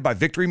provided by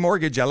Victory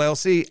Mortgage,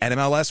 LLC,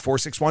 NMLS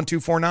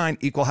 461249,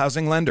 Equal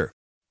Housing Lender.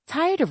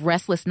 Tired of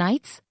restless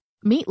nights?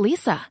 Meet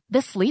Lisa,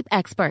 the sleep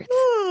experts.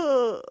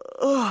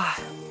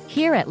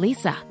 Here at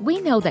Lisa, we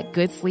know that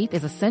good sleep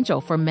is essential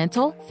for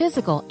mental,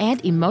 physical,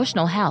 and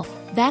emotional health.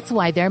 That's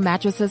why their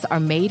mattresses are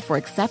made for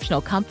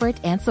exceptional comfort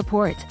and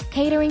support,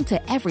 catering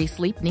to every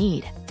sleep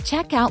need.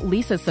 Check out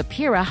Lisa's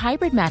Sapira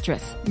Hybrid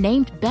Mattress,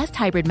 named Best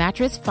Hybrid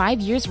Mattress 5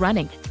 years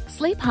running.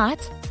 Sleep hot?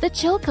 The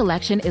Chill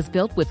Collection is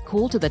built with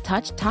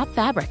cool-to-the-touch top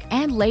fabric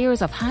and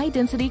layers of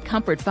high-density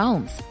comfort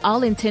foams,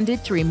 all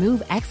intended to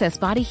remove excess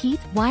body heat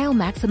while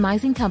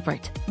maximizing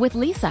comfort. With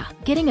Lisa,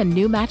 getting a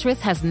new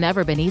mattress has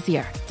never been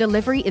easier.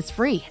 Delivery is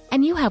free,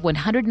 and you have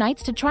 100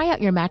 nights to try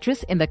out your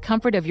mattress in the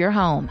comfort of your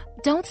home.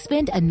 Don't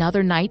spend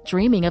another night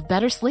dreaming of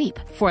better sleep.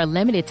 For a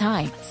limited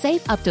time,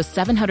 save up to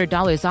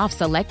 $700 off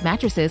select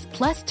mattresses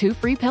plus 2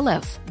 free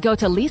pillows. Go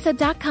to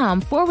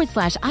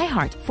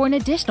lisa.com/iHeart for an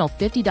additional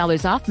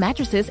 $50 off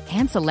mattresses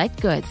and select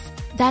goods.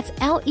 That's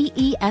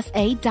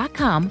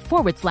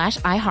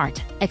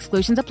LEESA.com/iHeart.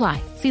 Exclusions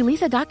apply. See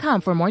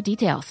lisa.com for more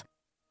details.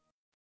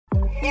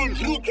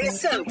 Enrique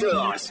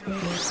Santos.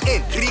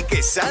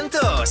 Enrique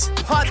Santos.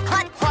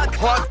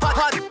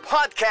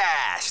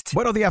 Podcast.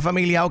 Buenos días,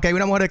 familia. Ok,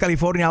 una mujer de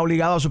California ha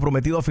obligado a su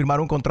prometido a firmar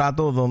un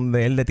contrato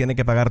donde él le tiene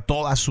que pagar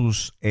todas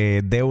sus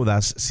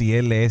deudas si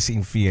él le es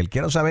infiel.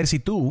 Quiero saber si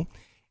tú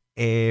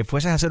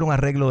fueses a hacer un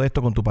arreglo de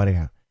esto con tu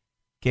pareja.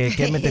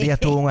 ¿Qué meterías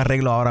tú en un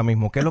arreglo ahora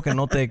mismo? ¿Qué es lo que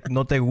no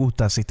te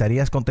gusta? Si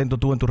estarías contento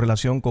tú en tu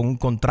relación con un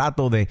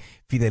contrato de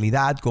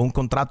fidelidad, con un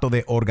contrato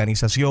de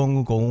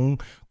organización, con un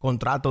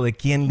contrato de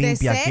quién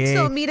limpia de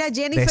sexo. qué. Mira,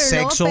 Jennifer de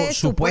sexo, López,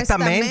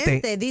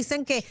 supuestamente.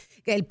 Dicen que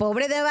el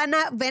pobre de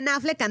Ben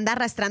Affleck anda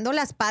arrastrando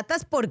las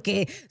patas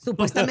porque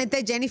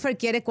supuestamente Jennifer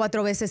quiere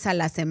 4 veces a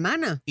la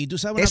semana. ¿Y tú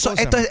sabes una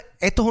cosa?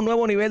 ¿Esto es un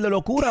nuevo nivel de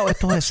locura o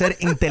esto es ser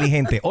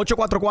inteligente?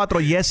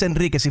 844 Yes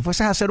Enrique, si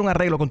fueses a hacer un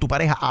arreglo con tu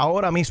pareja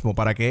ahora mismo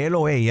para que él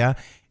o ella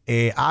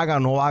haga o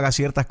no haga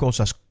ciertas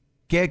cosas,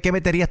 ¿qué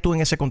meterías tú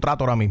en ese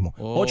contrato ahora mismo?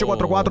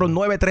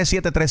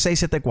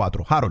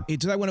 844-937-3674. Harold. Y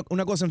tú sabes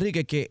una cosa,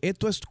 Enrique, que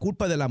esto es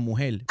culpa de la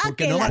mujer.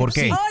 Porque ¿Por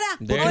qué?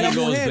 Porque la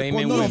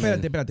mujer,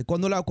 espérate.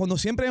 Cuando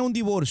siempre hay un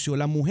divorcio,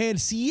 la mujer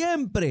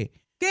siempre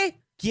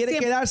quiere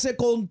quedarse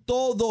con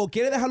todo.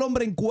 Quiere dejar al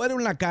hombre en cuero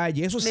en la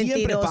calle. Eso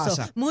siempre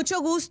pasa. Mucho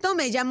gusto,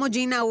 me llamo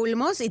Gina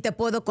Ulmos y te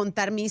puedo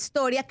contar mi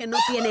historia que no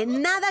tiene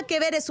nada que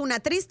ver. Es una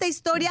triste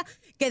historia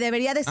que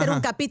debería de ser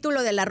un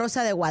capítulo de La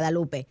Rosa de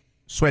Guadalupe.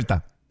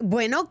 Suelta.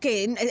 Bueno,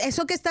 que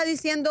eso que está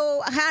diciendo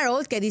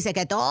Harold, que dice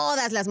que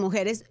todas las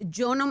mujeres,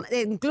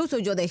 incluso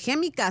yo dejé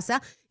mi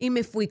casa y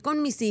me fui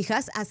con mis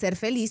hijas a ser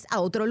feliz a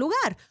otro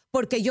lugar,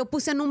 porque yo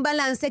puse en un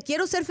balance,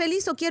 ¿quiero ser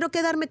feliz o quiero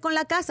quedarme con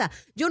la casa?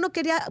 Yo no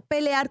quería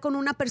pelear con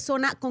una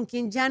persona con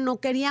quien ya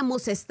no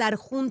queríamos estar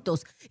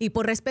juntos, y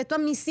por respeto a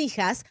mis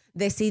hijas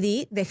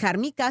decidí dejar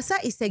mi casa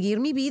y seguir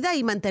mi vida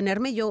y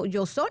mantenerme yo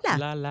sola.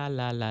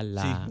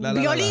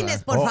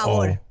 Violines, por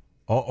favor.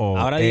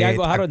 Ahora di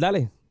algo, Harold,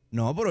 dale.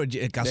 No, pero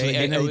el caso de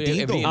Gina es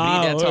distinto.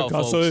 El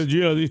caso de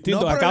Gina es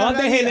distinto.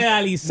 Acabas de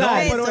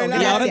generalizar y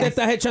ahora te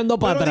estás echando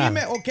para atrás.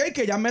 Dime,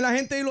 que llame la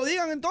gente y lo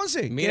digan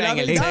entonces. Mira, en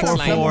el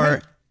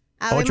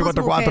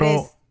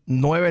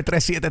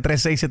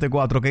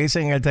 844-937-3674. ¿Qué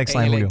dice en el text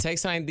line, Julio? El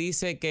text line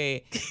dice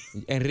que,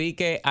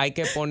 Enrique, hay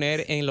que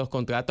poner en los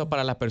contratos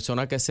para las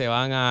personas que se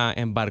van a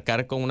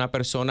embarcar con una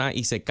persona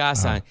y se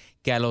casan,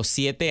 que a los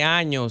 7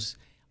 años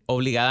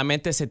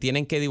obligadamente se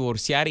tienen que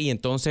divorciar y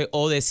entonces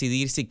o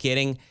decidir si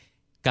quieren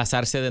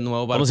casarse de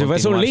nuevo para continuar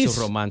su lease.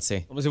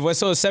 romance. Como si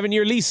fuese un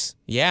 7-year lease.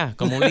 Yeah,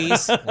 como un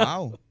lease.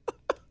 Wow.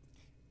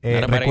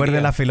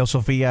 Recuerden la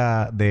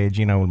filosofía de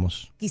Gina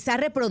Ulmos. Quizá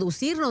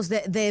reproducirnos,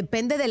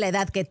 depende de la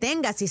edad que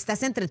tengas, si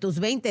estás entre tus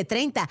 20,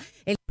 30.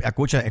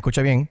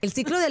 Escucha bien. El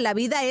ciclo de la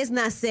vida es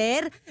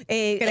nacer,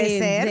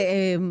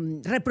 crecer,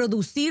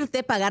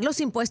 reproducirte, pagar los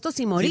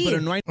impuestos y morir. Sí,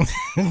 pero no hay...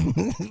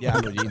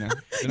 Diablo, Gina.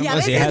 Y a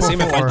veces así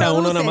me falta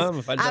uno nada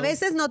más. A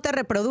veces no te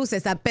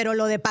reproduces, pero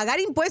lo de pagar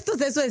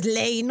impuestos, eso es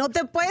ley. No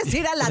te puedes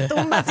ir a la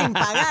tumba sin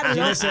pagarlo.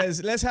 Gina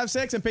says, let's have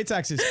sex and pay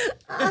taxes.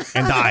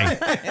 And die.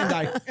 And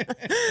die.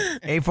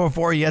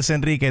 844 Yes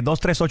Enrique,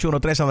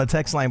 23813 on the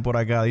text line por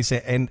acá.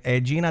 Dice,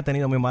 Gina ha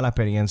tenido muy mala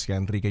experiencia,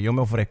 Enrique. Yo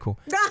me ofrezco.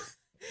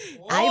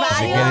 Hay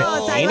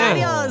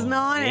varios.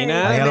 No,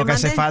 ella lo que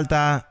hace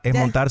falta es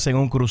montarse en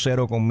un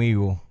crucero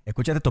conmigo.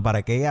 Escúchate esto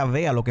para que ella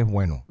vea lo que es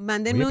bueno.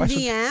 Mándenme un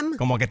DM.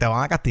 Como que te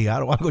van a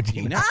castigar o algo,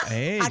 Gina.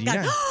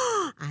 Gina.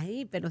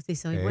 Ay, pero si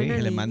soy buena.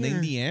 Que le manden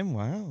DM,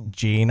 wow.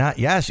 Gina,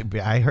 yes,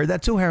 I heard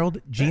that too,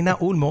 Harold. Gina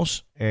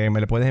Ulmos, me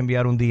le puedes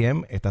enviar un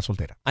DM, está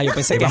soltera. Yo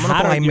pensé que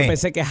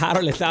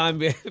Harold le estaba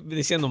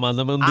diciendo,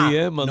 mándame un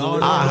DM.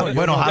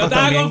 Bueno, Harold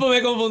también.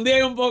 Me confundí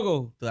ahí un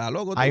poco. Estás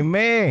loco.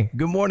 Aime,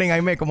 good morning,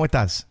 Aime, ¿cómo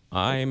estás?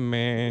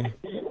 Aime.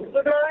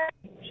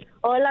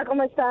 Hola,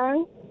 ¿cómo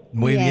están?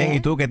 Muy bien,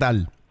 ¿y tú qué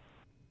tal?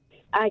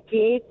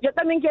 Aquí, yo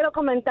también quiero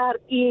comentar,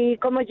 y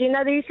como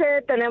Gina dice,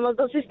 tenemos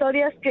 2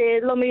 historias que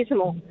es lo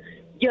mismo.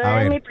 Yo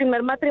en mi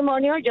primer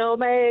matrimonio, yo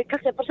me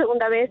casé por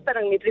segunda vez, pero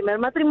en mi primer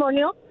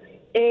matrimonio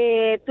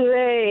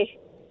tuve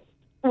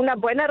una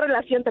buena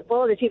relación, te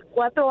puedo decir,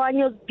 4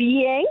 años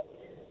bien,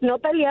 no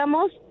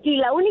peleamos, y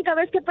la única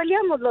vez que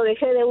peleamos lo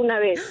dejé de una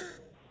vez.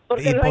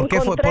 Porque ¿Y por qué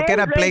fue? ¿Por qué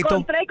era pleito? Lo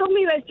encontré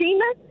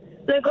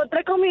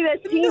con mi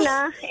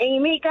vecina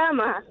en mi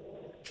cama.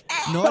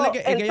 No, es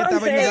que ella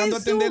estaba ayudando a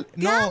atender.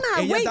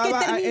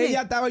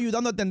 Ella estaba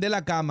ayudando a atender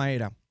la cama,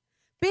 era.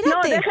 Espérate.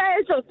 No, deja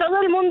eso.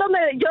 Todo el mundo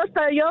yo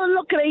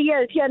lo creía.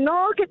 Decía,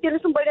 no, que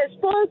tienes un buen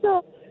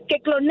esposo, que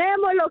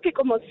clonémoslo, que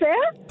como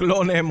sea.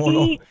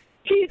 Clonémoslo. Y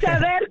sin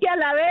saber que a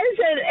la vez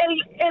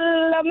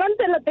el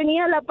amante lo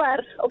tenía a la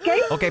par, ¿ok?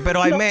 Ok,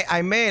 pero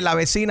Aime, la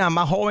vecina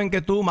más joven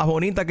que tú, más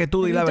bonita que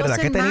tú, di la verdad.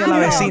 ¿Qué tenía la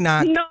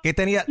vecina? ¿Qué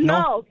tenía?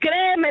 No,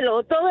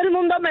 créemelo. Todo el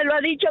mundo me lo ha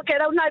dicho que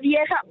era una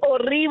vieja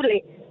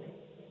horrible.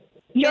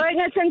 Yo en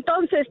ese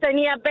entonces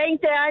tenía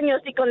 20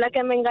 años y con la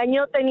que me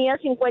engañó tenía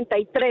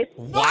 53.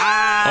 ¡Wow! Oh,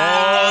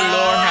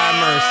 Lord have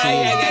mercy.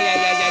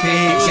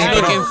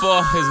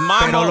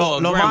 Pero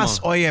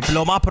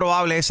lo más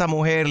probable, esa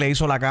mujer le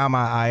hizo la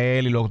cama a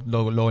él y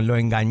lo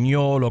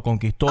engañó, lo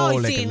conquistó,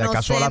 le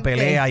casó la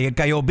pelea y él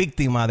cayó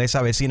víctima de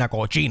esa vecina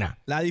cochina.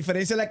 La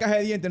diferencia es la caja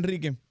de dientes,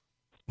 Enrique.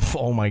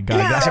 Oh my God.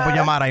 Gracias por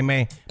llamar,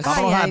 Aime.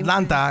 Vámonos a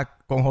Atlanta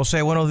con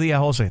José. Buenos días,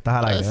 José. Estás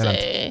al aire.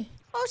 Adelante.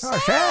 José.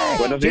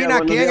 Buenos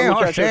días, ¿quién es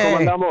José? ¿Cómo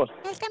andamos?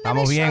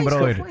 Estamos bien,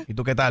 brother. ¿Y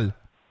tú qué tal?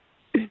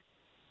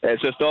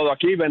 Eso es todo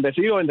aquí,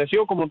 bendecido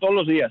como todos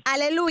los días.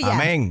 Aleluya.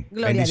 Amén.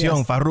 Gloria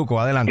Bendición, Farruko,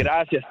 adelante.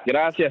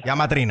 Gracias.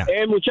 Llama a Trina.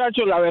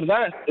 Muchachos, la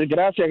verdad,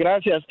 gracias.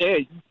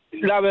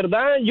 La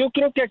verdad, yo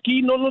creo que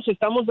aquí no nos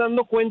estamos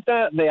dando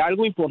cuenta de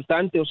algo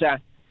importante, o sea,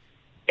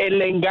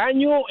 el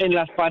engaño en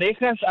las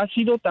parejas ha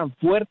sido tan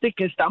fuerte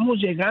que estamos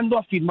llegando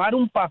a firmar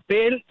un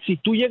papel. Si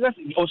tú llegas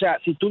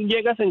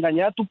a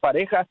engañar a tu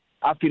pareja,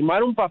 a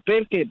firmar un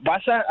papel que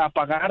vas a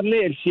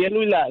pagarle el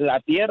cielo y la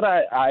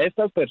tierra a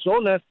estas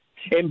personas,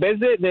 en vez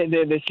de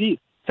decir,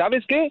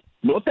 ¿sabes qué?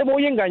 No te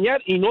voy a engañar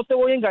y no te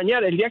voy a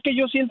engañar. El día que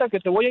yo sienta que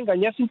te voy a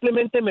engañar,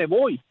 simplemente me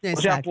voy. Exacto.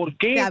 O sea, ¿por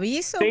qué Te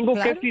aviso, tengo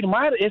claro. que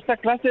firmar esta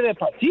clase de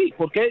papel? Sí,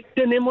 ¿por qué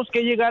tenemos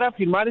que llegar a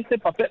firmar este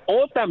papel?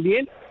 O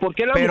también, ¿por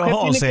qué la mujer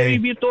tiene que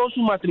vivir todo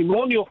su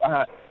matrimonio?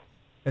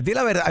 Di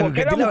la verdad. ¿Por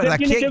qué la di la mujer verdad,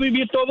 tiene ¿quién- que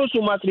vivir todo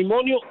su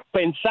matrimonio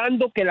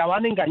pensando que la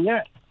van a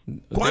engañar?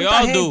 ¿Cuánta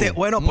gente?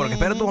 Bueno, porque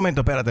espérate un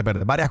momento, espérate.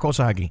 Varias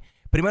cosas aquí.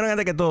 Primero,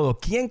 antes que todo,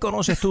 ¿quién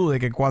conoces tú de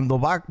que cuando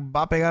va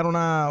a pegar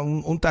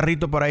un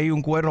tarrito por ahí,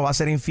 un cuerno, va a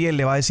ser infiel,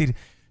 le va a decir,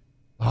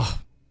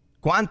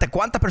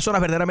 ¿cuántas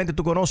personas verdaderamente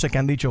tú conoces que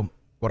han dicho,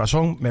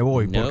 corazón, me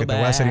voy porque te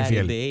voy a ser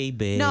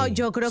infiel? No,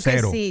 yo creo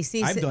Cero. que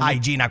sí. Ay,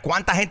 Gina,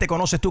 ¿cuánta gente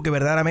conoces tú que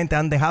verdaderamente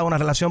han dejado una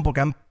relación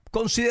porque han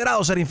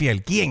considerado ser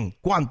infiel? ¿Quién?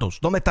 ¿Cuántos?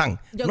 ¿Dónde están?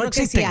 Yo no creo que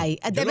existen. sí hay.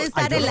 Deben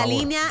estar en la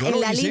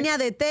línea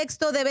de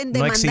texto, deben de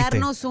No existe.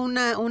 mandarnos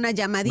una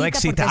llamadita. No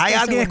existe. porque Hay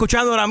estoy alguien segura-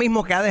 escuchando ahora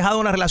mismo que ha dejado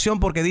una relación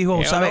porque dijo,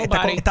 Yeah, ¿sabes?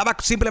 nobody. Estaba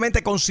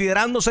simplemente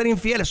considerando ser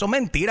infiel. Eso es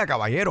mentira,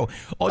 caballero.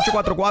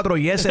 844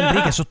 Yes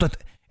Enrique.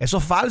 Eso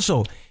es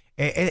falso.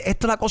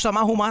 Esto es la cosa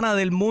más humana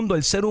del mundo.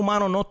 El ser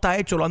humano no está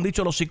hecho, lo han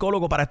dicho los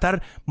psicólogos, para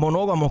estar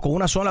monógamos con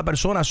una sola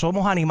persona.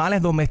 Somos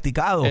animales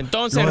domesticados.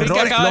 Entonces, los Enrique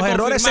acaba de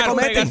errores se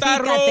confirmar, cometen.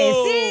 Megatarro. Fíjate,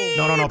 sí,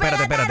 No,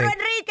 espérate.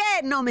 Enrique.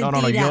 No, No,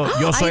 mentira.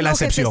 yo soy Ay, la no,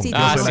 excepción. jefecito,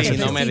 Yo soy la sí,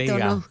 excepción. no me jefecito,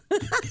 diga. no.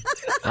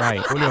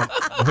 Right.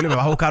 Julio, me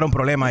vas a buscar un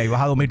problema y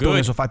vas a dormir tú en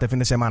el sofá este fin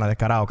de semana,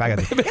 descarado,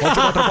 cállate.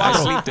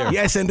 844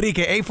 Yes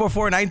Enrique,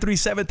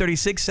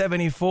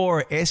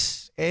 844-937-3674.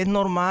 Es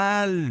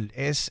normal,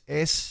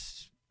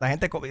 la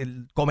gente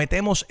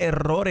cometemos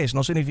errores,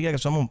 no significa que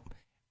somos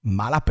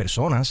malas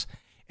personas.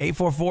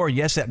 844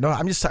 Yes, no,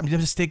 I'm just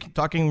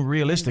talking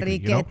realistically.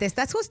 Enrique, you know? ¿te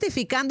estás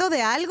justificando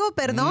de algo?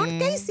 Perdón,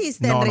 ¿qué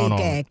hiciste, No.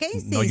 Enrique? ¿Qué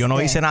hiciste? No, yo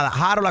no hice nada.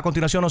 Harold a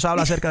continuación nos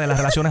habla acerca de las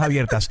relaciones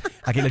abiertas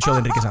aquí en el show de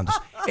Enrique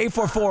Santos.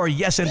 844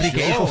 Yes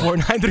Enrique,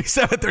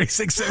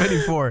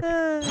 844-937-3674.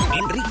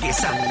 Enrique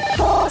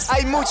Santos.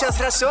 Hay muchas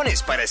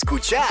razones para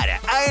escuchar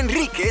a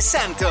Enrique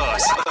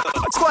Santos.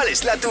 ¿Cuál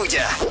es la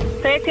tuya?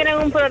 Ustedes tienen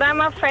un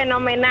programa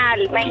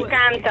fenomenal, me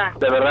encanta.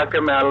 De verdad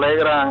que me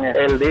alegra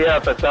el día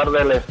a pesar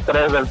del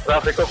estrés del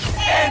tráfico.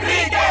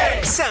 Enrique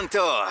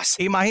Santos.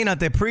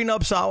 Imagínate,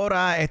 prenups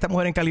ahora, esta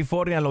mujer en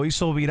California lo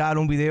hizo viral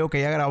un video que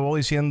ella grabó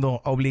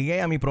diciendo,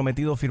 obligué a mi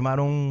prometido a firmar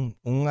un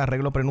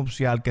arreglo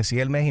prenupcial que si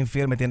él me es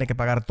infiel me tiene que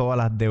pagar todas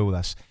las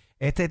deudas.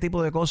 ¿Este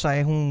tipo de cosas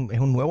es un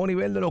nuevo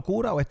nivel de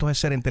locura o esto es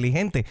ser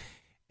inteligente?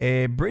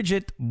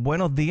 Bridget,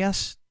 buenos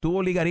días. ¿Tú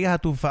obligarías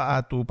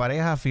a tu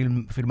pareja a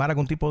firmar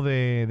algún tipo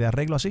de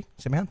arreglo así,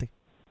 semejante?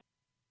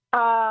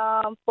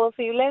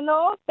 Posible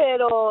no,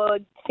 pero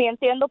sí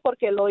entiendo por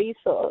qué lo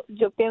hizo.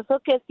 Yo pienso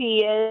que si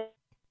es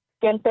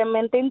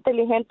suficientemente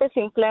inteligente,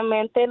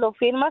 simplemente lo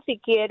firma si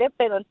quiere,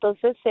 pero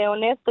entonces sea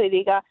honesto y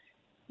diga,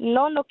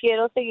 no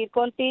quiero seguir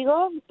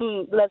contigo,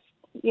 let's,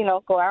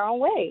 go our own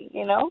way,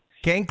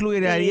 ¿Qué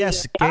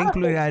incluirías?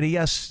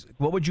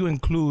 What would you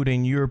include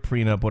in your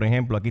prenup? Por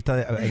ejemplo, aquí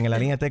está en la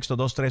línea de texto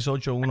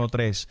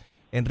 23813.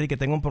 Enrique,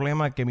 tengo un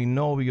problema que mi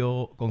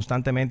novio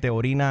constantemente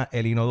orina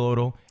el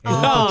inodoro. Es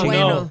un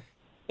cochino.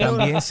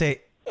 Bueno.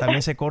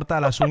 También se corta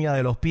las uñas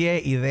de los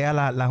pies y deja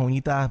las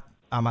uñitas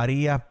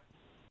amarillas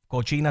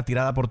cochinas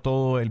tiradas por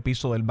todo el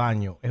piso del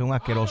baño. Es un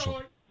asqueroso.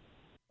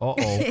 No.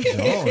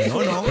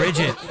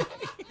 Bridget,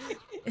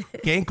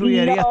 ¿qué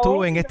incluirías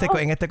tú en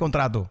este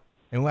contrato?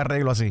 En un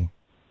arreglo así.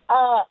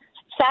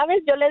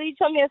 Sabes, yo le he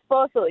dicho a mi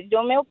esposo,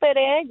 yo me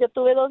operé, yo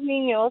tuve 2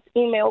 niños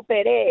y me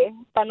operé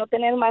para no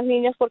tener más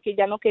niños porque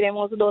ya no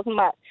queremos 2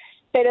 más.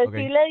 Pero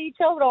Okay. sí le he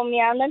dicho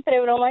bromeando entre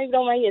broma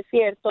y es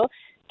cierto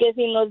que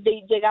si nos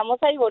llegamos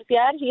a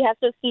divorciar, he has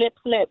to snip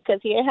because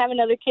he ain't having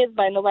other kids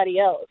by nobody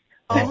else.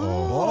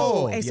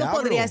 Eso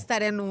podría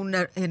estar en un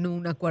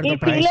acuerdo. Y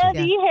sí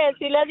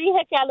le dije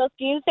que a los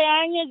 15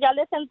 años ya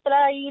les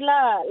entra ahí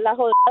la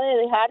jodida de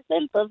dejarse,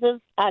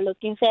 entonces a los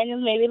 15 años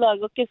maybe lo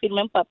hago que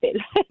firmen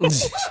papel.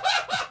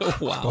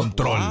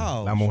 Control.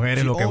 Wow. Las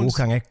mujeres lo que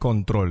buscan es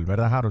control,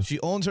 ¿verdad, Harold? She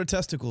owns her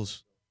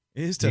testicles.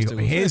 His Digo,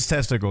 testicles. his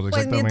testicles,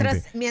 Pues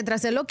exactamente.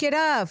 mientras él lo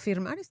quiera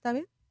firmar, está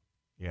bien.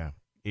 Yeah.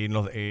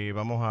 Y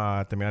vamos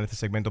a terminar este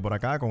segmento por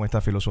acá con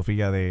esta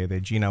filosofía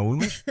de Gina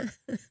Ulmes,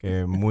 que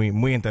es muy,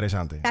 muy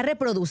interesante. A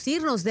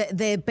reproducirnos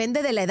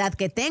depende de la edad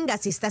que tengas.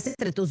 Si estás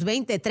entre tus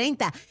 20,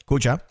 30.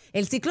 Escucha.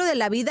 El ciclo de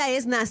la vida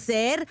es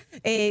nacer,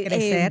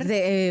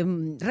 crecer,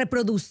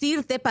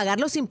 reproducirte, pagar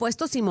los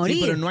impuestos y morir.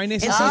 Sí, pero no hay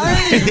necesidad.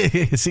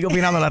 Sigue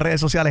opinando en las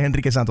redes sociales,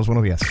 Enrique Santos.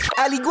 Buenos días.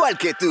 Al igual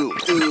que tú,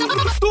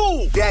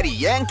 Daddy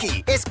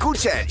Yankee,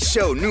 escucha el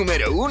show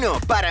número 1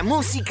 para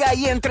música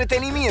y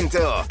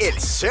entretenimiento. El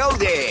show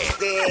de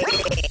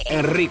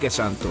Enrique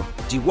Santos,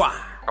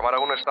 Chihuahua. Cámara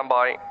 1,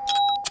 stand-by.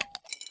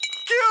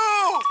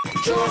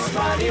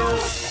 Chusma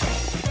News.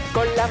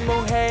 Con la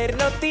mujer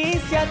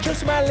noticia,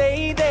 Chusma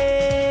Lady.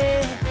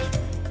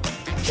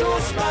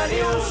 Chusma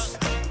News.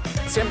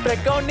 Siempre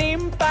con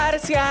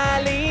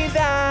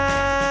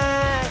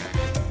imparcialidad.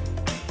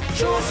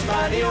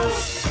 Chusma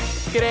News.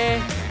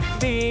 Credibilidad.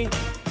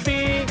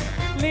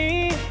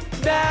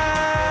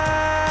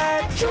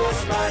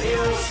 Chusma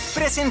News.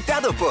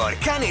 Presentado por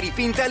Canary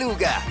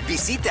Pintaluga.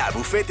 Visita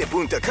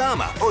bufete.com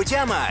o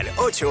llama al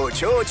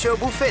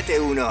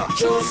 888-BUFETE1.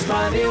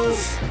 Chusma News.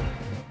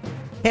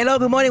 Hello,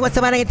 good morning, what's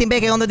up, man?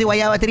 Que onda de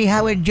Guayaba, Tri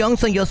Howard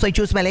Johnson. Yo soy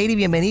Chusma Lady.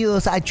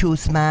 Bienvenidos a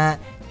Chusma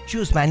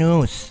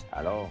News.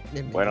 Aló.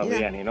 Buenos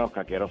días,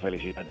 Ninoska. Quiero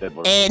felicitarte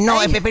por...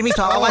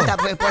 Permiso, aguanta.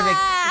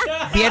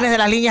 Viernes de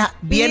las líneas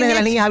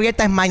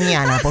abiertas es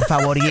mañana, por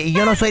favor. Y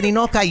yo no soy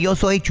Ninoska, yo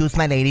soy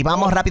Chusma Lady.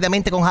 Vamos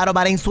rápidamente con Harold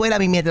Valenzuela,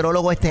 mi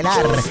meteorólogo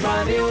estelar.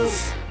 Chusma News.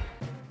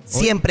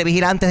 Siempre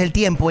vigilantes del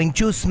tiempo en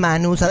Chusma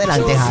News.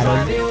 Adelante,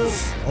 Harold.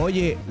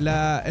 Oye,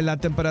 la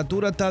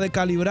temperatura está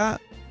descalibrada.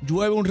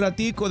 Llueve un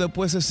ratico,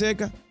 después se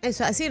seca.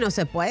 Eso así no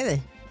se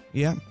puede.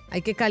 Ya.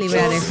 Hay que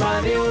calibrar eso.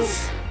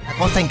 Una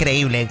cosa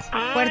increíble.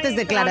 Fuertes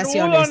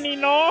declaraciones.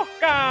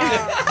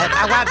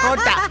 Agua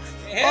corta.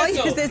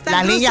 Oye, se están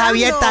Las líneas cruzando.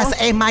 abiertas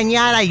es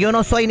mañana y yo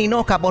no soy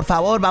Ninoska. Por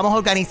favor, vamos a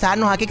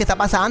organizarnos aquí. ¿Qué está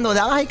pasando?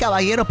 Damas y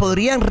caballeros,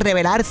 podrían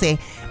revelarse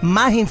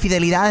más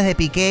infidelidades de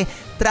Piqué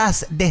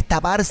tras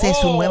destaparse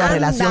su nueva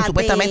relación.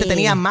 Supuestamente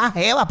tenía más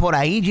Eva por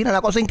ahí, Gina,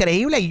 una cosa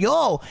increíble. Y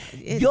yo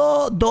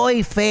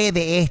doy fe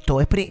de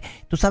esto.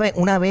 Tú sabes,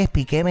 una vez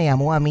Piqué me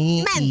llamó a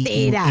mí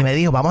y me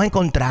dijo, vamos a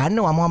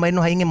encontrarnos, vamos a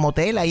vernos ahí en el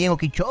motel, ahí en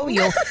Okeechobee.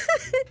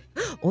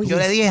 Yo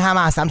le dije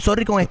jamás, I'm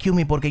sorry con excuse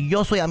me, porque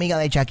yo soy amiga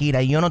de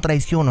Shakira y yo no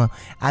traiciono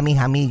a mis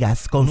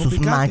amigas con sus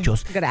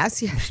machos.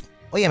 Gracias.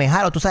 Oye,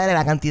 Jaro, tú sabes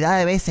la cantidad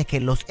de veces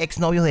que los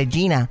exnovios de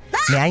Gina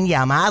me han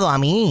llamado a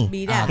mí.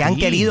 Mira, que han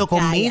querido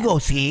conmigo.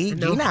 Sí,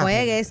 no Gina. No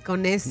juegues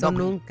con eso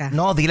nunca.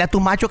 No, dile a tus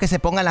machos que se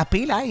pongan las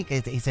pilas y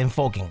que se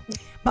enfoquen.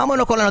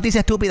 Vámonos con la noticia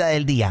estúpida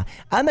del día.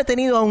 Han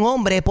detenido a un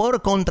hombre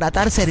por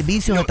contratar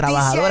servicios de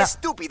trabajadora. Noticia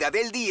estúpida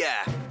del día.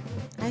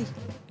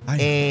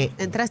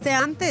 ¿Entraste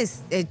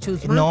antes,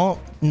 Chusma?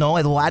 No,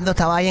 Eduardo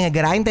estaba ahí en el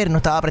grinder, no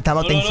estaba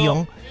prestando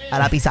atención a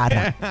la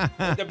pizarra.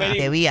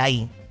 Te vi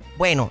ahí.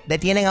 Bueno,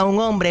 detienen a un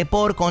hombre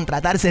por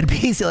contratar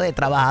servicios de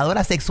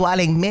trabajadora sexual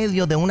en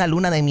medio de una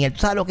luna de miel.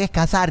 ¿Tú sabes lo que es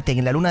casarte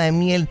en la luna de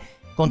miel?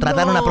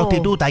 Contratar a una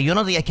prostituta.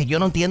 Es que yo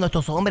no entiendo a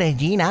estos hombres,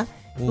 Gina.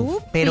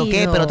 Pero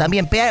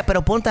también,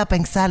 pero ponte a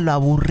pensar lo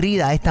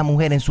aburrida esta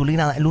mujer en su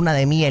luna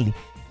de miel.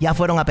 Ya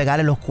fueron a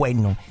pegarle los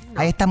cuernos.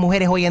 A estas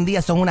mujeres hoy en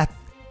día son unas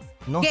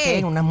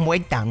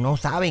muertas, no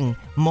saben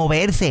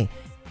moverse.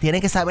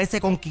 Tienen que saber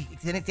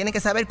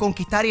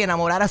conquistar y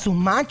enamorar a sus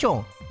machos.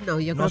 No,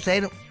 yo no creo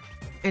ser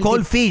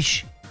cold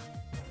fish.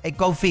 El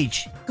cold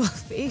fish.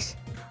 Sí,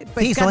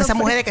 son esas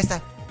mujeres que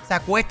se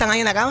acuestan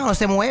ahí en la cama, no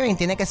se mueven.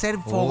 Tiene que ser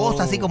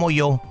fogosa, así como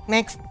yo.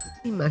 Next.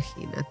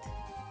 Imagínate.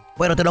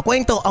 Bueno, te lo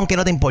cuento, aunque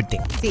no te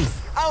importe. Sí.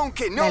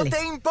 Aunque no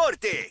te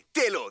importe,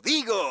 te lo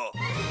digo.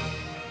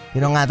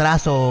 Tiene un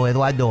atraso,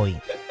 Eduardo, hoy.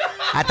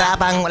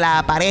 Atrapan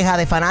la pareja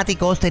de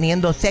fanáticos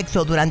teniendo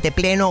sexo durante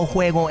pleno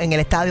juego en el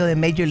estadio de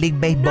Major League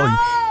Baseball.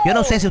 Yo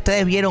no sé si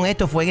ustedes vieron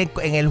esto, fue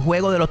en el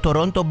juego de los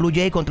Toronto Blue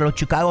Jays contra los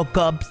Chicago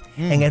Cubs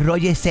en el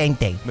Rogers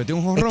Center. Metió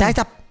un jonrón.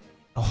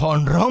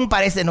 Jonrón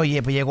parece, no,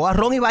 pues llegó a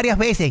ron y varias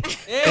veces.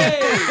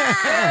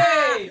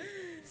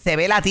 Se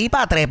ve la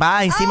tipa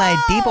trepada encima del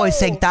tipo, él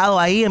sentado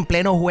ahí en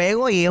pleno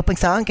juego, y ellos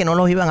pensaban que no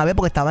los iban a ver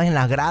porque estaban en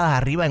las gradas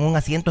arriba en un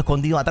asiento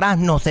escondido atrás.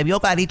 No, se vio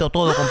clarito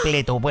todo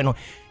completo. Bueno,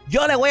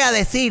 yo le voy a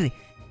decir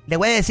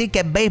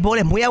que el béisbol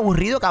es muy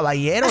aburrido,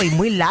 caballero, y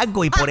muy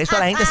largo, y por eso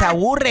la gente se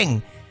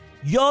aburren.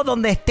 Yo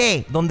donde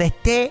esté,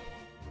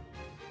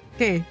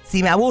 ¿qué?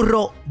 Si me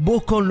aburro,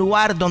 busco un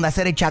lugar donde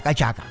hacer el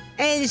chaca-chaca.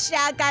 El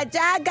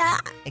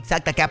chaca-chaca.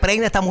 Exacto, que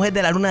aprenda esta mujer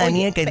de la luna de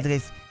miel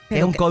que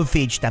es un cold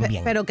fish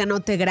también. Pero que no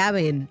te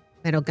graben.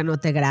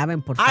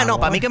 Por favor. No,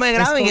 para mí que me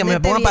graben y que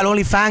me pongan para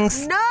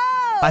OnlyFans. ¡No!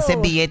 Para hacer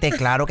billetes,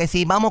 claro que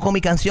sí. Vamos con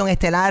mi canción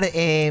estelar.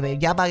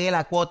 Ya pagué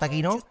la cuota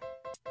aquí, ¿no?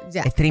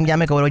 Ya. Stream ya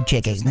me cobró el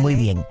cheque. Muy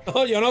bien.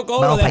 No, yo no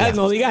cobro.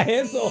 No digas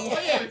eso.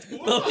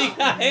 No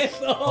digas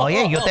eso.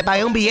 Oye, yo te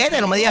pagué un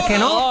billete, no me digas que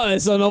no. No,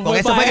 eso no Con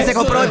fue eso fue que eso. se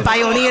compró el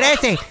Pioneer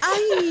ese.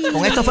 Ay.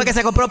 Con esto fue que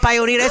se compró el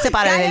Pioneer ese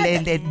para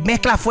el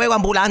mezcla fuego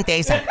ambulante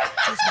esa.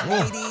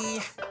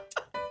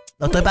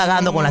 Lo estoy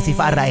pagando con la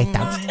cifarra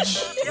esta.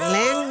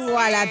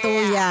 Lengua la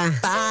tuya.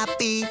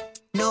 Papi,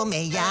 No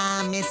me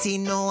llames si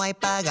no hay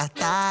para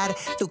gastar.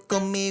 Tú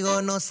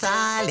conmigo no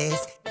sales.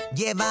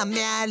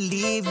 Llévame al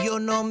Live, yo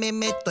no me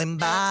meto en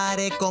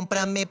bares.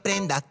 Cómprame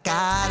prendas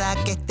caras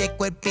que este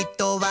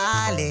cuerpito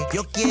vale.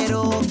 Yo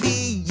quiero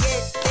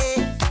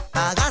billete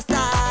a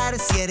gastar.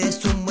 Si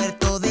eres un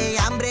muerto de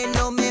hambre,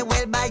 no me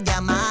vuelvas a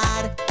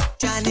llamar.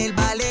 Chanel,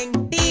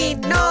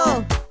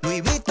 Valentino,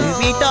 Louis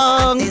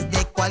Vuitton. Antes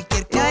de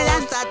cualquier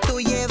cosa, tú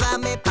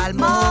llévame pa'l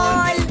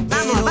mall.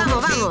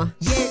 Vamos.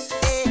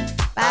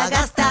 A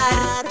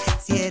gastar.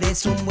 Si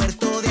eres un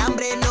muerto de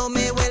hambre, no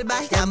me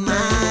vuelvas a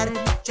llamar.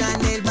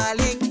 Chanel,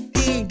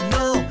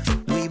 Valentino,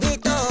 Louis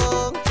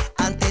Vuitton.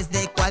 Antes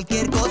de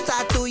cualquier cosa,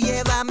 tú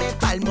llévame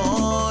pa'l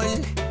mall.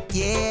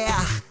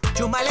 Yeah.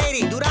 Chuma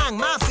Lady, Durán,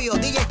 Mafio,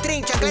 DJ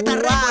String, Chancleta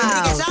Remo,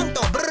 Enrique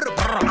Santos.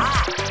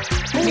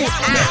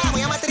 Me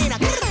llamo Trina.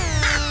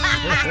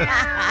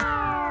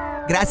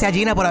 Gracias,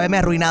 Gina, por haberme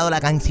arruinado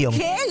la canción.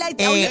 ¿Qué?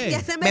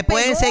 Ya se me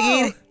pueden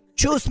seguir.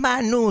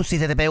 Chusma News. Si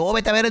se te pegó,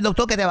 vete a ver el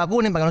doctor que te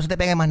vacunen para que no se te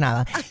pegue más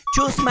nada.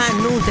 Chusma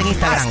News en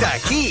Instagram. Hasta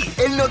aquí,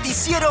 el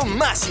noticiero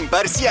más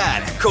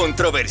imparcial,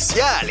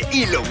 controversial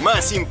y lo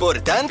más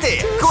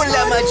importante, con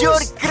la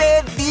mayor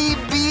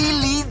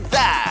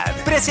credibilidad.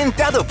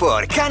 Presentado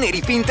por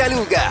Canary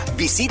Pintaluga.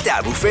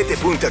 Visita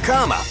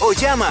bufete.com o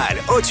llama al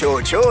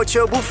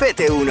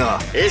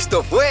 888-BUFETE1.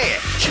 Esto fue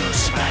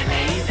Chusma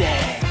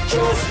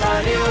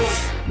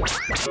News.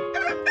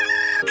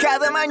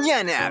 Cada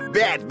mañana,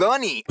 Bad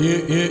Bunny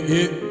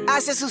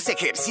hace sus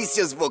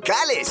ejercicios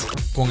vocales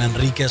con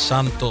Enrique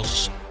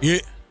Santos.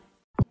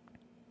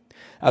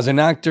 As an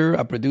actor,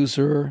 a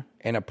producer,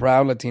 and a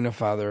proud Latino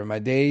father, my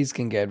days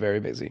can get very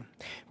busy,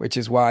 which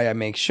is why I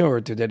make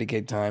sure to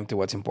dedicate time to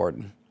what's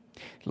important,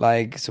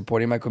 like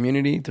supporting my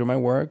community through my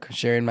work,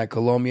 sharing my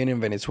Colombian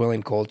and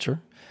Venezuelan culture,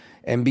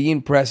 and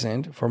being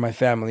present for my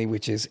family,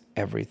 which is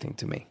everything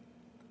to me.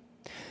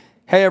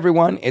 Hey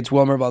everyone, it's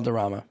Wilmer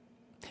Valderrama.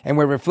 And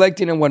we're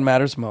reflecting on what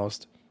matters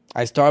most.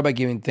 I start by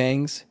giving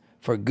thanks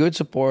for good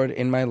support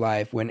in my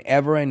life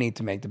whenever I need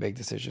to make the big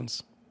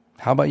decisions.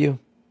 How about you?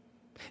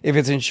 If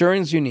it's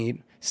insurance you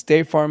need,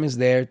 State Farm is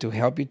there to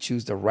help you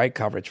choose the right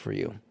coverage for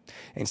you.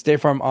 And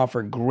State Farm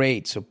offers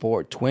great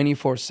support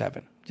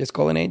 24/7. Just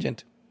call an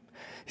agent.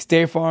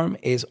 State Farm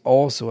is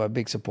also a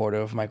big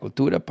supporter of my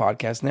Cultura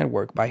podcast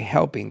network by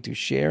helping to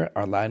share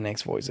our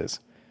Latinx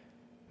voices.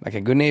 Like a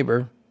good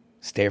neighbor,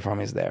 State Farm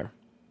is there.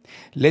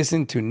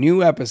 Listen to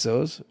new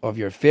episodes of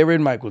your favorite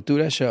My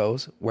Cultura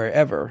shows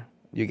wherever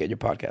you get your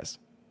podcasts.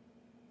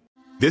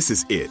 This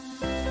is it.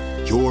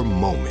 Your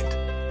moment.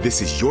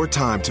 This is your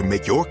time to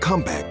make your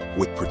comeback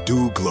with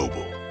Purdue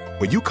Global.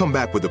 When you come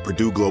back with a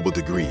Purdue Global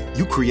degree,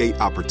 you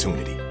create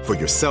opportunity for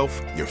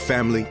yourself, your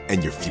family,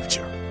 and your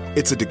future.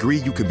 It's a degree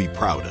you can be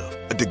proud of,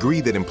 a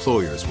degree that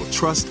employers will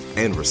trust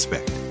and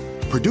respect.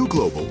 Purdue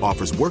Global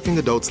offers working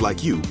adults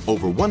like you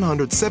over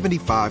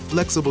 175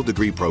 flexible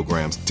degree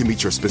programs to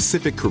meet your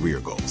specific career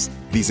goals.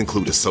 These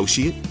include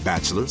associate,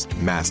 bachelor's,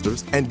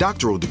 master's, and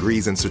doctoral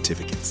degrees and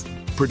certificates.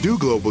 Purdue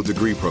Global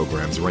degree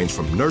programs range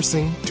from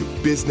nursing to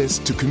business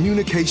to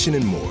communication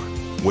and more.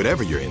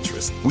 Whatever your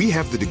interest, we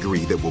have the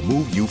degree that will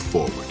move you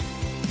forward.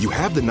 You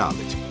have the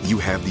knowledge, you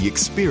have the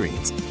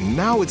experience.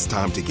 Now it's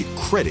time to get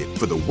credit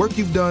for the work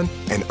you've done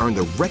and earn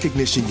the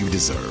recognition you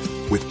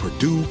deserve with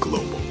Purdue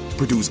Global.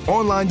 Purdue's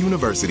online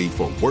university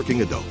for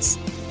working adults.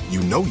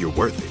 You know you're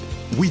worth it.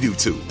 We do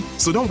too.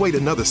 So don't wait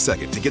another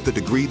second to get the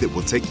degree that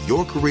will take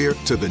your career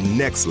to the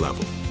next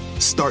level.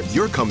 Start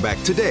your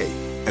comeback today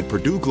at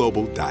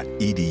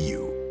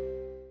purdueglobal.edu.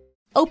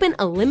 Open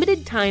a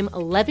limited-time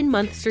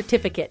 11-month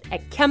certificate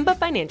at Kemba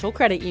Financial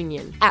Credit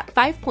Union. At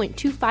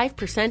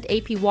 5.25%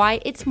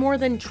 APY, it's more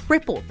than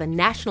triple the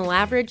national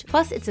average,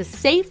 plus it's a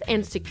safe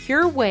and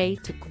secure way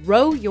to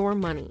grow your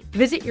money.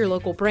 Visit your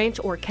local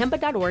branch or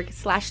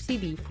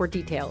kemba.org/cd for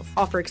details.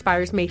 Offer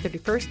expires May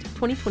 31st,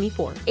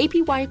 2024.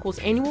 APY equals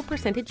annual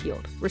percentage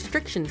yield.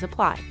 Restrictions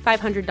apply.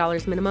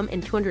 $500 minimum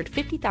and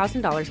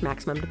 $250,000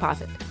 maximum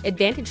deposit.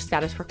 Advantage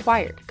status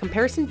required.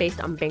 Comparison based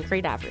on bank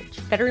rate average.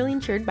 Federally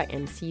insured by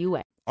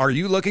NCUA. Are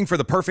you looking for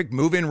the perfect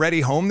move-in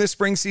ready home this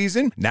spring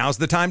season? Now's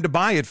the time to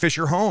buy at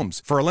Fisher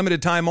Homes. For a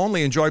limited time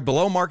only, enjoy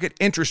below-market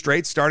interest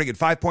rates starting at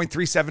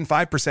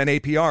 5.375%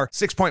 APR,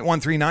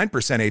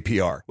 6.139%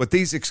 APR. With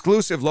these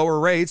exclusive lower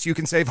rates, you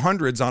can save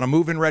hundreds on a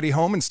move-in ready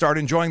home and start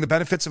enjoying the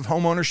benefits of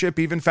home ownership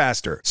even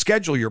faster.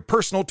 Schedule your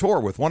personal tour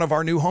with one of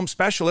our new home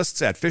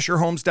specialists at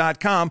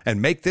FisherHomes.com and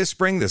make this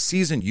spring the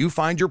season you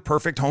find your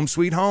perfect home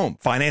sweet home.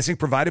 Financing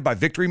provided by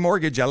Victory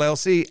Mortgage,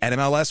 LLC,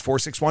 NMLS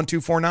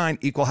 461249,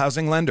 Equal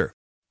Housing Lender.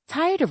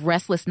 Tired of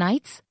restless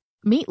nights?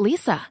 Meet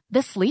Lisa,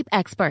 the sleep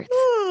experts.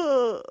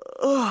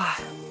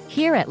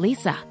 Here at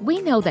Lisa, we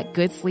know that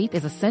good sleep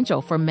is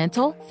essential for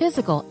mental,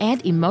 physical,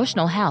 and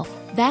emotional health.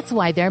 That's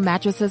why their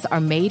mattresses are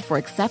made for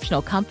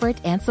exceptional comfort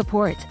and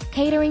support,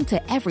 catering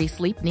to every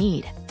sleep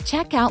need.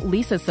 Check out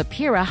Lisa's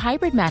Sapira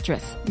Hybrid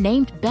Mattress,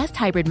 named Best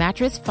Hybrid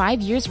Mattress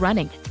 5 years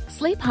running.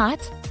 Sleep hot,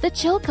 The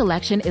Chill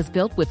collection is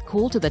built with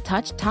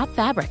cool-to-the-touch top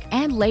fabric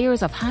and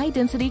layers of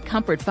high-density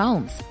comfort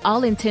foams,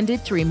 all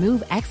intended to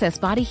remove excess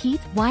body heat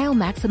while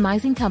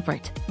maximizing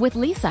comfort. With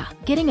Leesa,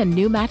 getting a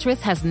new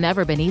mattress has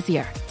never been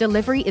easier.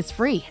 Delivery is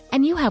free,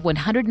 and you have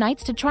 100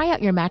 nights to try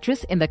out your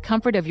mattress in the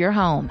comfort of your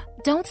home.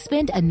 Don't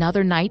spend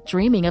another night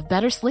dreaming of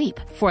better sleep.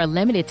 For a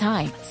limited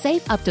time,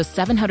 save up to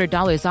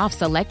 $700 off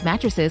select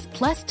mattresses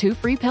plus 2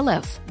 free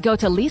pillows. Go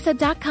to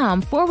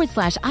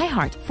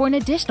leesa.com/iHeart for an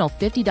additional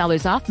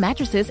 $50 off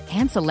mattresses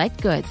and select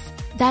goods.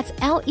 That's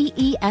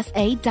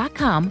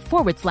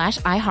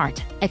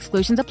leesa.com/iHeart.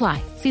 Exclusions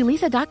apply. See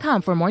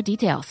leesa.com for more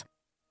details.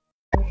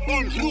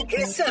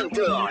 Enrique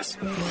Santos.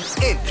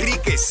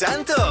 Enrique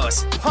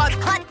Santos. Hot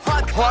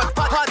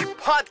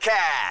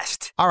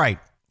podcast. All right.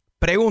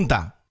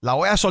 Pregunta. La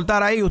voy a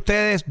soltar ahí.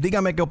 Ustedes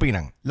díganme qué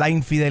opinan. ¿La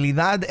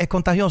infidelidad es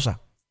contagiosa?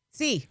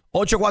 Sí.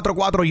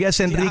 844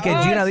 Yes Enrique.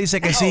 Gina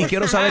dice que sí.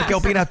 Quiero saber qué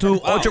opinas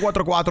tú.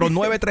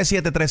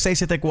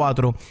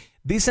 844-937-3674.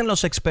 Dicen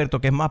los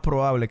expertos que es más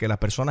probable que las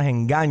personas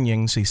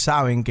engañen si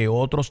saben que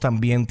otros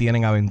también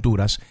tienen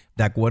aventuras,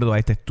 de acuerdo a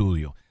este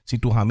estudio. Si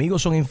tus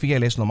amigos son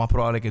infieles, lo más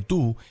probable que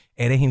tú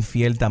eres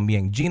infiel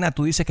también. Gina,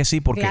 tú dices que sí,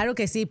 ¿por qué? Claro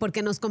que sí,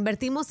 porque nos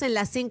convertimos en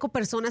las 5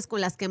 personas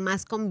con las que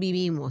más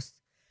convivimos.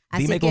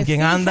 Así Dime con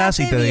quién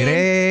andas y te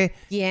diré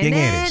quién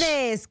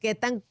eres. ¿Qué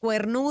tan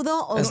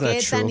cuernudo o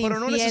qué tan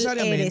infiel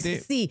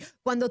eres? Sí,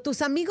 cuando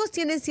tus amigos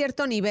tienen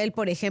cierto nivel,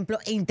 por ejemplo,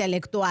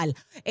 intelectual,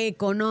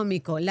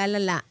 económico,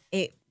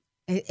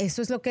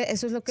 eso es lo que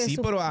sí,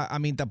 pero a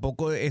mí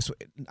tampoco eso.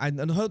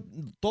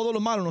 Todo lo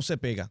malo no se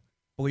pega.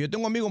 Porque yo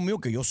tengo amigos míos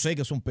que yo sé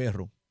que son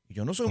perros. Y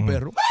yo no soy un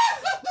perro.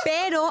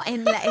 Pero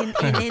en el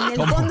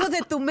fondo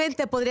de tu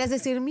mente podrías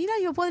decir, mira,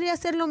 yo podría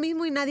hacer lo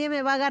mismo y nadie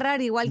me va a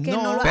agarrar igual que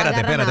no lo agarran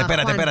a Juan.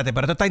 Espérate.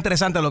 Pero esto está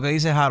interesante lo que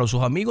dice Harold.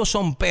 Sus amigos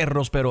son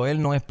perros, pero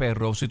él no es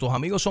perro. Si tus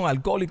amigos son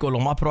alcohólicos, lo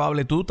más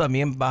probable tú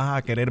también vas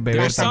a querer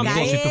beber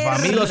también.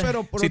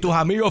 Si tus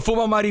amigos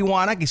fuman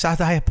marihuana, quizás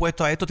estás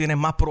expuesto a esto, tienes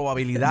más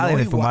probabilidades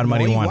de fumar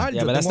marihuana.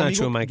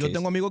 Yo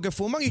tengo amigos que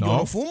fuman y yo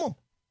no fumo.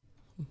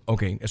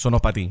 Ok, eso no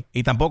es para ti.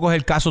 Y tampoco es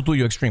el caso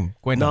tuyo, Extreme.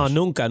 Cuéntanos.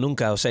 No,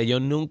 nunca. O sea,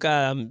 yo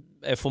nunca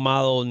he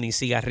fumado ni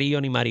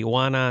cigarrillo, ni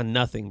marihuana,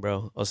 nothing,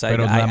 bro. O sea,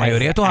 pero la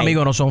mayoría de tus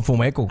amigos no son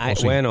fumecos.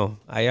 Sí? Bueno,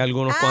 hay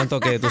algunos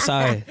cuantos que tú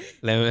sabes,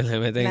 le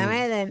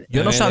meten.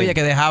 Yo no sabía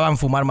que dejaban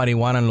fumar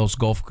marihuana en los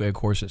golf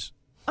courses.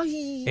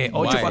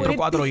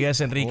 844 Yes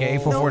Enrique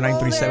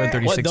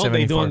 844-937-3674. What don't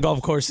they do on golf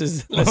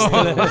courses?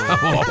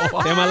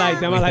 Tema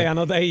light,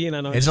 anota ahí,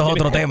 Gina. No. Eso es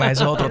otro tema.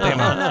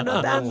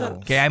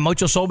 Que hay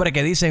muchos hombres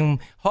que dicen,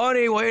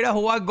 honey, voy a ir a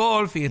jugar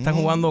golf y están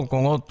jugando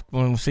con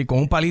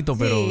un palito,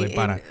 pero de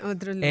pana.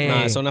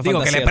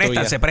 Digo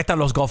que se prestan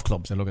los golf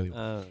clubs, es lo que digo.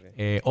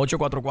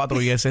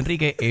 844 Yes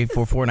Enrique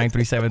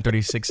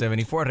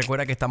 844-937-3674.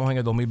 Recuerda que estamos en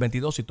el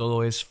 2022 y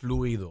todo es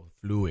fluid,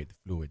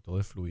 todo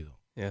es fluido.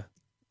 Yeah.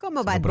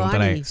 Como Bad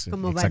Bunny.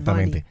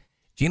 Exactamente.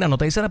 Gina, no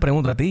te hice la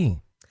pregunta a ti.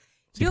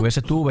 Si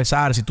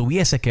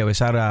tuvieses que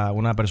besar a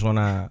una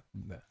persona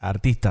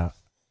artista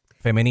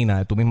femenina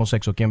de tu mismo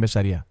sexo, ¿quién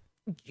besaría?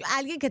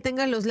 Alguien que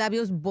tenga los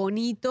labios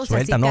bonitos,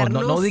 suelta, así no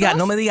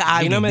me diga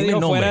alguien. Gina me dijo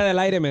fuera del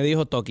aire, me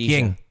dijo Toquilla.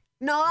 ¿Quién?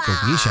 No.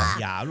 Toquilla.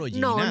 Diablo,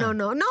 Gina.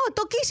 No,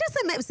 Toquilla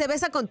se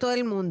besa con todo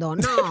el mundo.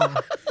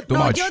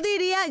 No. Yo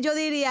diría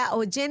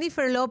o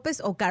Jennifer López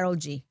o Karol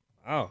G.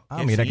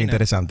 Mira qué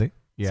interesante.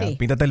 Yeah. Sí.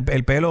 Píntate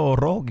el pelo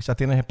rojo, quizás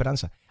tienes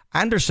esperanza.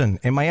 Anderson,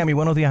 en Miami.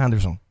 Buenos días,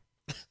 Anderson.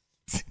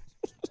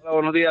 Hola,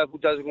 buenos días,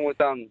 muchachos, ¿cómo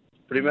están?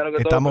 Primero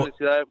que todo,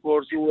 felicidades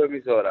por su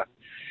emisora.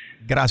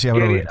 Gracias,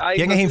 brother.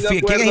 ¿Quién es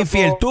infiel?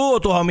 ¿Tú o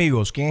tus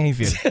amigos? ¿Quién es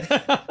infiel?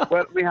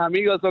 Bueno, mis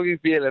amigos son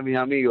infieles, mis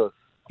amigos.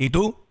 ¿Y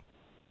tú?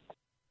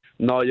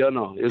 No, yo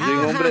no. Yo soy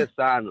un hombre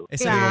sano.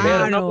 Claro.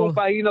 Pero no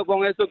compagino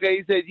con eso que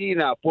dice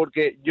Gina,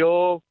 porque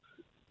yo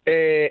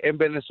en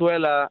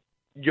Venezuela...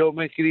 Yo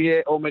me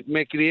crié o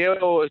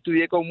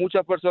estudié con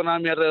muchas personas a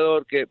mi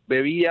alrededor que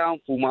bebían,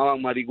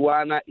 fumaban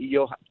marihuana y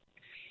yo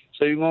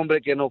soy un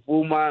hombre que no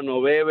fuma, no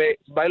bebe,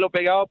 bailo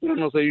pegado pero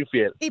no soy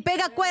infiel. Y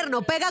pega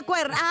cuerno.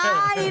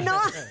 ¡Ay, no!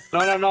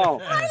 No,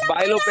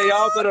 bailo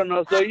pegado pero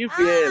no soy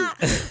infiel.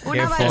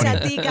 Una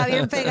bachatica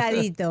bien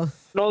pegadito.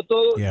 No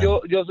todo,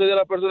 yo soy de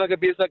la persona que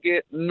piensa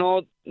que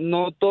no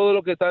todo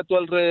lo que está a tu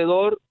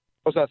alrededor,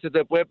 o sea, se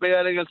te puede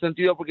pegar en el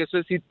sentido porque eso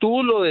es si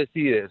tú lo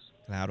decides.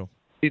 Claro.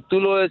 Si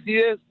tú lo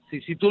decides,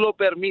 si tú lo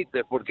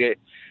permites, porque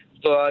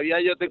todavía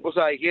yo tengo, o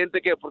sea, hay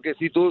gente que, porque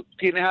si tú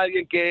tienes a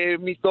alguien que es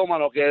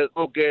mitómano,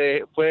 o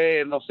que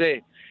fue, no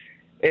sé,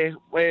 es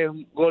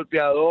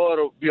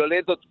golpeador o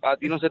violento, a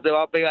ti no se te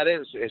va a pegar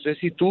eso. Eso es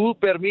si tú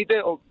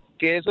permites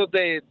que eso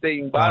te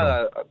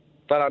invada. Claro.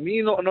 Para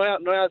mí no es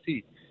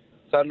así.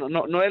 O sea,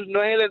 no es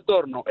el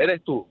entorno,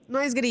 eres tú.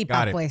 No es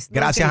gripa, pues.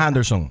 Gracias,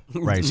 Anderson.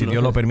 Right, si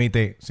Dios lo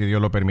permite.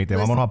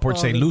 Vámonos a Port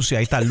St. Lucie,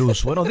 ahí está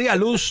Luz. Buenos días,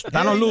 Luz.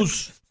 Danos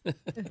luz.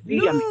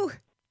 Dígame.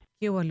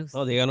 ¿Qué hubo, Luz?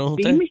 No, díganos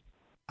usted. Dime.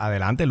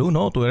 Adelante, Luz.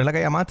 No, tú eres la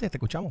que llamaste, te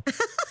escuchamos.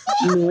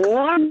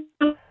 No,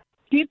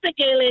 dice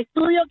que el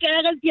estudio que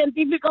haga el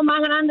científico más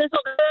grande, eso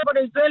cae por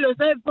el suelo.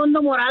 Eso es el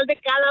fondo moral de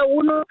cada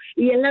uno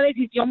y es la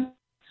decisión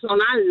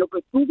personal,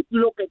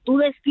 lo que tú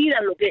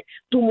decidas, lo que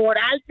tu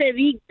moral te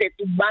dicte,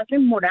 tus bases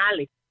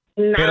morales.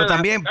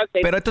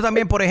 Pero esto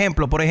también, por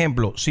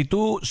ejemplo, si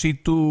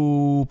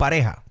tu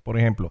pareja, por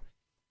ejemplo,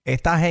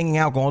 está hanging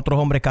out con otros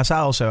hombres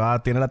casados,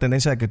 tiene la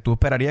tendencia de que tú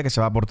esperarías que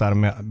se va a portar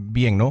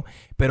bien, ¿no?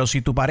 Pero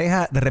si tu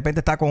pareja de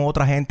repente está con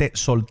otra gente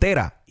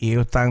soltera y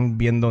ellos están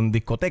viendo en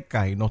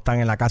discotecas y no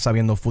están en la casa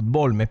viendo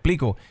fútbol, ¿me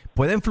explico?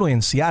 Puede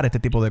influenciar este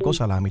tipo de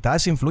cosas. Las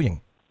amistades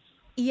influyen.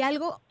 Y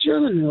algo...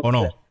 ¿O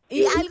no?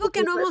 Y algo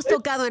que no hemos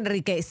tocado,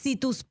 Enrique, si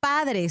tus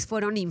padres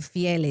fueron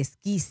infieles,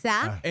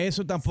 quizá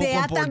eso tampoco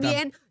sea importa.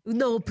 También,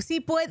 no,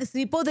 sí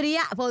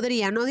podría,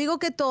 no digo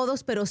que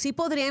todos, pero sí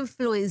podría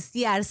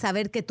influenciar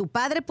saber que tu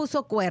padre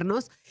puso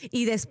cuernos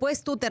y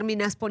después tú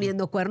terminas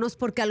poniendo cuernos,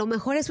 porque a lo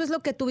mejor eso es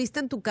lo que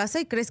tuviste en tu casa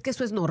y crees que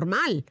eso es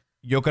normal.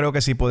 Yo creo que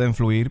sí puede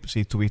influir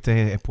si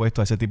estuviste expuesto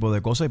a ese tipo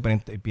de cosas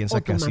y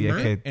piensas que así mamá.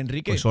 es que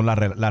Enrique. pues son las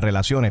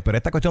relaciones. Pero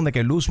esta cuestión de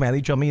que Luz me ha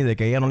dicho a mí de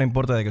que a ella no le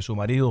importa de que su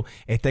marido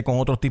esté con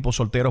otros tipos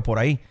solteros por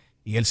ahí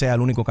y él sea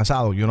el único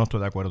casado, yo no estoy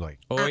de acuerdo ahí.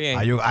 Oye.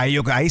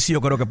 Ahí sí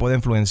yo creo que puede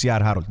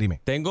influenciar, Harold. Dime.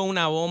 Tengo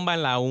una bomba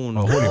en la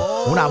 1.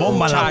 Julio, una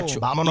bomba en la 1. Muchacho.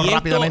 Vámonos Y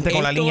rápidamente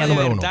con la línea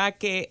número 1. De verdad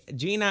que,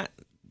 Gina,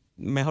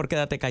 mejor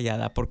quédate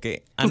callada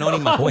porque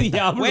Anónima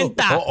cuenta.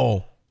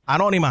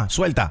 Anónima,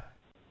 suelta.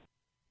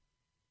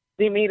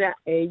 Sí, mira,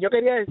 yo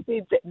quería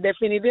decirte,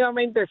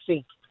 definitivamente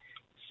sí.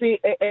 Sí,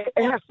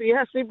 es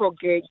así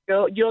porque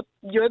yo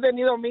he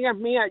tenido amigas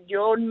mías,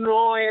 yo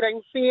no era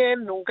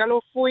infiel, nunca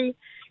lo fui,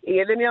 y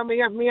he tenido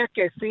amigas mías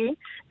que sí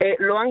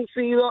lo han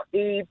sido,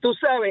 y tú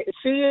sabes,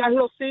 sí,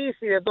 hazlo sí,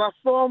 de todas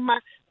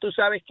formas, tú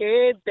sabes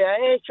que él te ha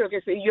hecho,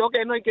 que sí, yo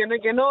que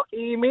no,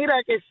 y mira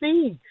que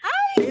sí,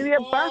 sí, bien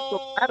paso,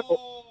 claro.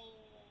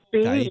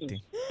 Sí,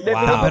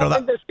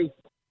 definitivamente sí.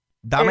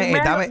 Dame.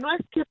 No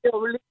es que te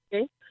obligue.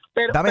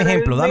 Dame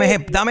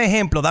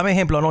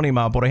ejemplo,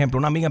 Anónima. Por ejemplo,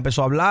 una amiga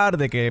empezó a hablar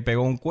de que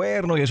pegó un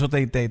cuerno y eso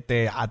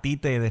a ti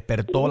te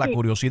despertó la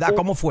curiosidad.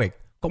 ¿Cómo fue?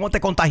 ¿Cómo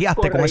te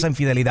contagiaste con esa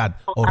infidelidad?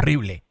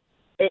 Horrible.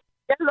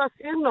 Ellas lo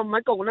hacían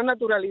normal, con una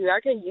naturalidad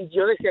que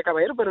yo decía,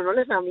 caballero, pero no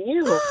les da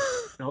miedo.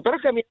 No, pero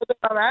que miedo te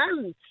va a dar.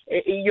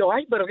 Y yo,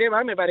 ay, pero qué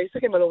va, me parece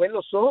que me lo ven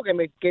los ojos,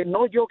 que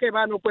no, yo que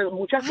va, no puedo.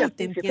 Muchas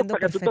gracias.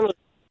 Para que tú te lo...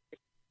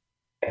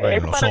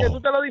 es para que tú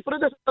te lo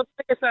disfrutes, tú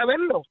tienes que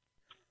saberlo.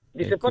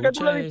 Dice, para que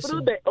tú lo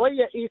disfrutes. Eso.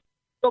 Oye, y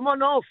cómo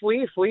no,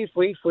 fui.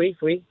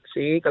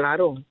 Sí,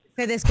 claro.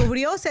 ¿Se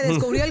descubrió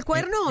el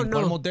cuerno o no?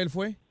 ¿Cuál motel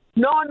fue?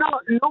 No,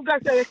 nunca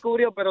se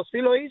descubrió, pero sí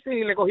lo hice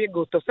y le cogí el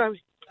gusto,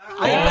 ¿sabes?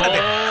 Espérate.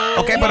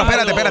 Ok, pero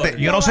espérate.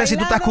 Yo no sé si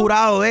tú estás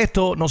curado de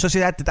esto,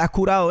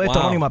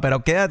 Anónima,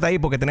 pero quédate ahí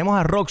porque tenemos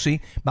a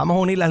Roxy. Vamos a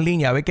unir las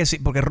líneas, a ver que sí,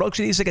 porque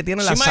Roxy dice que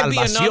tiene la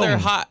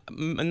salvación.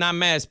 Una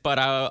mess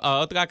para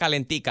otra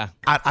calentica.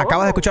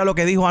 Acabas de escuchar lo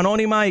que dijo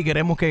Anónima y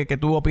queremos que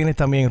tú opines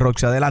también,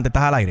 Roxy. Adelante,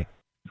 estás al aire.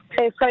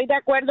 Estoy de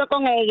acuerdo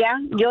con ella.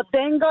 Yo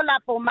tengo la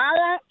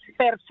pomada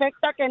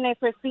perfecta que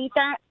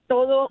necesita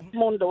todo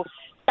mundo.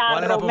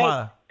 ¿Cuál es la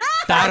pomada?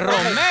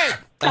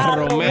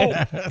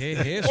 Tarromet. ¿Qué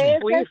es eso?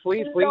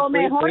 Fui. Lo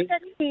mejor que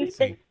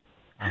existe. Sí.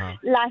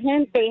 La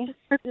gente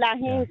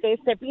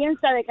se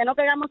piensa de que no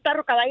pegamos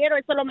tarro, caballero,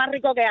 eso es lo más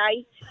rico que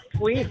hay.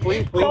 Fui.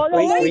 Todo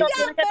el mundo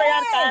tiene que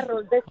pegar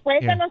tarros.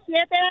 Después de los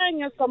 7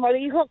 años, como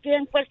dijo,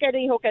 ¿quién fue el que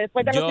dijo que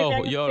después de los 7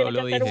 años? Yo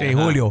lo dije. Sí,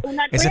 Julio.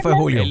 Ese fue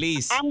Julio.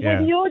 I'm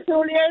with you,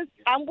 Julius.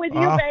 I'm with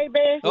you,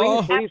 baby.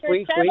 After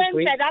 7,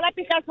 te da la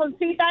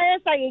picazoncita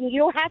esa y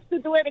you have to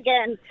do it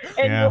again.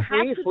 And you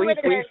have to do it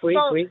again. So,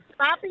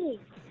 papi,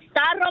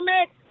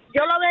 Tarromet,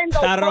 yo lo vendo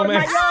por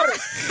mayor,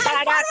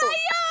 barato.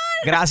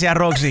 Gracias,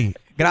 Roxy.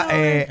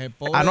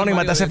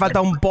 Anónima, ¿te hace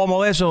falta un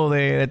pomo de eso,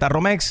 de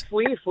Tarromex?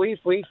 Fui.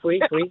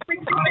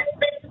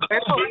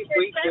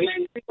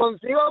 Si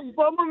consigo un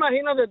pomo,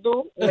 imagínate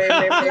tú.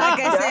 La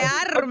que se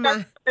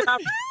arma.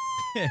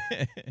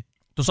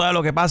 Tú sabes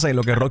lo que pasa y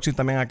lo que Roxy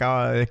también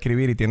acaba de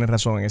describir y tiene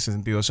razón en ese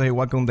sentido. Eso es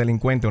igual que un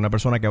delincuente, una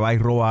persona que va y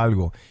roba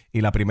algo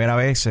y la primera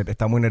vez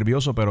está muy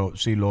nervioso, pero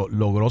si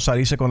logró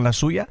salirse con la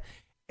suya,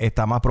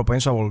 está más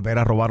propenso a volver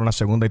a robar una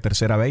segunda y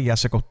tercera vez y ya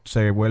se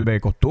vuelve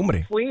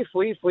costumbre. Fui.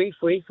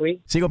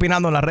 Sigo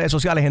opinando en las redes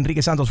sociales.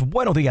 Enrique Santos,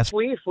 buenos días.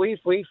 Fui.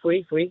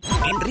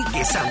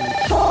 Enrique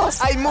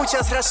Santos. Hay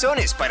muchas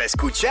razones para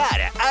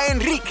escuchar a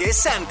Enrique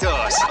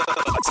Santos.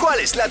 ¿Cuál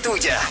es la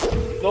tuya?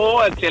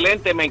 No,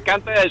 excelente, me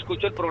encanta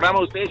escuchar el programa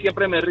de ustedes,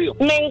 siempre me río.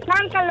 Me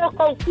encantan los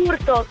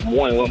concursos.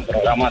 Muy buen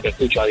programa, te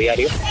escucho a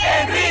diario.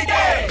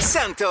 Enrique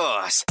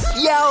Santos.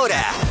 Y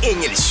ahora,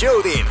 en el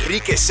show de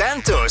Enrique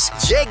Santos,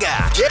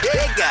 llega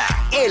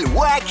el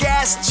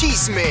Wacas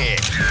Chisme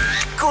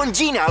con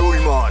Gina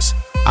Ulmos.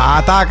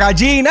 ¡Ataca,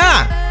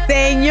 Gina!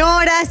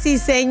 Señoras y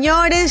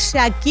señores,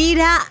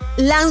 Shakira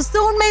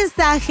lanzó un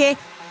mensaje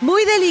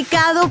muy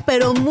delicado,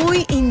 pero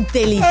muy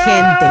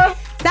inteligente.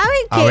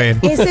 ¿Saben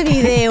que ese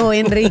video,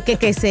 Enrique,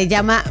 que se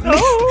llama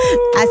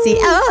así,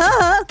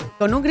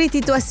 con un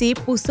gritito así,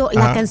 puso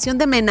la canción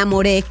de Me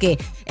Enamoré, que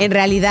en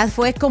realidad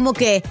fue como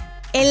que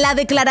en la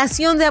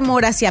declaración de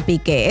amor hacia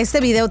Piqué.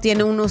 Este video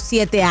tiene unos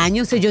 7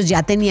 años, ellos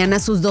ya tenían a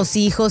sus 2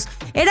 hijos.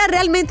 Era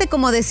realmente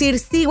como decir,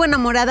 sigo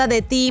enamorada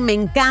de ti, me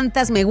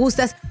encantas, me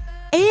gustas.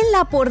 En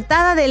la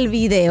portada del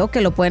video,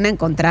 que lo pueden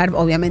encontrar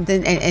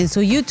obviamente en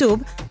su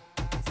YouTube,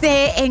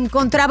 se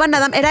encontraba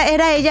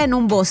era ella en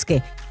un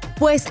bosque.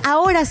 Pues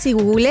ahora si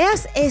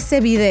googleas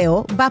ese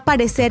video, va a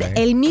aparecer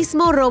el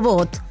mismo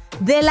robot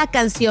de la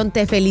canción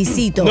Te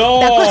Felicito.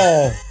 ¡No!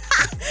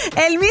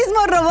 El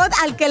mismo robot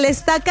al que le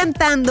está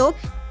cantando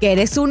que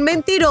eres un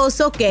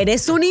mentiroso, que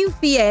eres un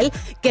infiel,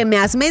 que me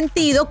has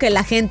mentido, que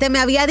la gente me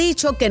había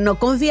dicho que no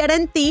confiara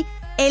en ti.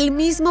 El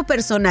mismo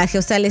personaje,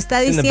 o sea, le está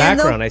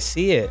diciendo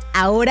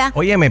ahora.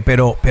 Óyeme,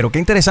 pero qué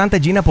interesante,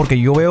 Gina, porque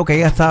yo veo que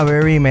ella está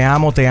very me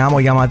amo, te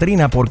amo, llama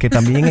Trina, porque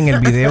también en el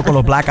video con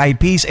los Black Eyed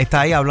Peas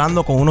está ahí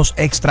hablando con unos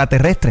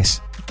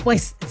extraterrestres.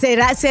 Pues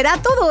será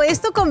todo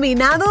esto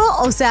combinado,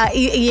 o sea,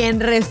 y en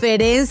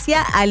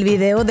referencia al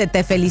video de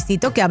Te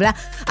Felicito, que habla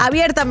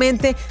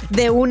abiertamente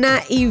de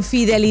una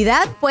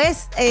infidelidad.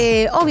 Pues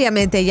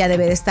obviamente ella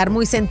debe de estar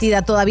muy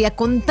sentida todavía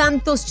con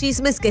tantos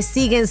chismes que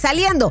siguen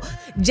saliendo.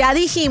 Ya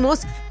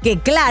dijimos que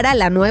Clara,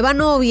 la nueva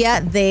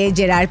novia de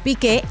Gerard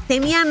Piqué,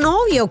 tenía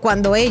novio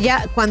cuando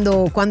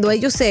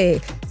ellos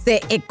se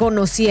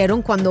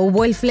conocieron, cuando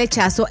hubo el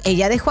flechazo.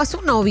 Ella dejó a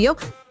su novio,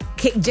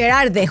 que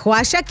Gerard dejó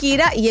a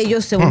Shakira y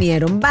ellos se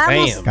unieron.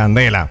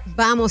 Candela.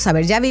 Vamos a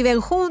ver, ya viven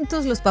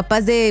juntos, los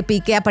papás de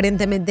Piqué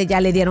aparentemente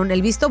ya le dieron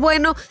el visto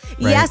bueno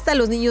y hasta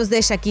los niños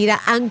de Shakira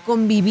han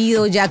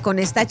convivido ya con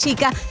esta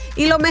chica.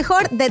 Y lo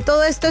mejor de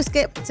todo esto es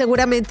que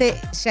seguramente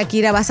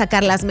Shakira va a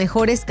sacar las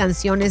mejores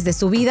canciones de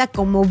su vida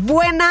como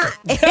buena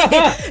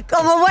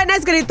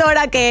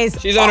escritora que es.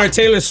 She's on her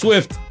Taylor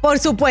Swift. Por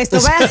supuesto,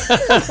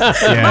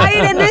 va a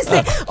ir en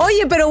ese.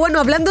 Oye, pero bueno,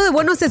 hablando de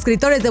buenos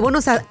escritores, de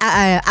buenos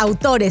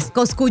autores,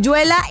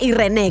 Cosculluela y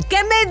René, ¿qué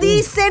me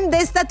dicen de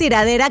esta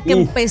tiradera que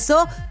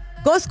empezó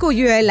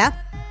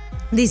Cosculluela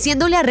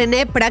diciéndole a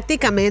René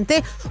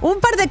prácticamente un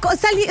par de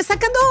cosas,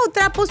 sacando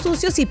trapos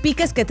sucios y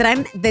piques que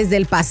traen desde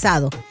el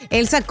pasado?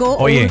 Él sacó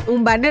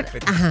un banner.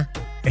 Ajá.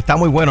 Está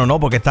muy bueno, ¿no?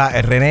 Porque está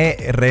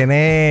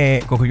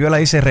René, Cosculluela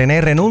dice,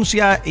 René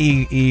renuncia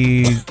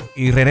y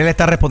René le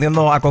está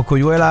respondiendo a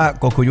Cosculluela,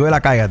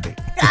 cállate.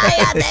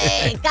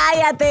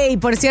 Cállate. Y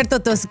por cierto,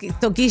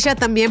 Toquilla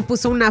también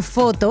puso una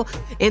foto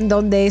en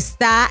donde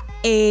está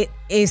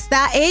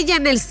ella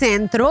en el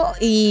centro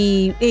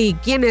y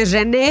 ¿quién es?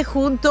 René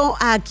junto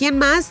a ¿quién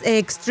más?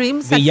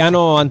 Extreme.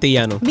 Villano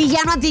antillano,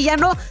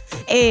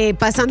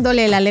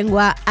 pasándole la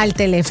lengua al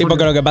teléfono. Sí,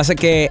 porque lo que pasa es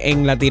que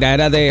en la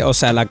tiradera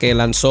la que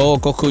lanzó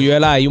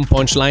Cosculluela, hay un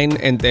punchline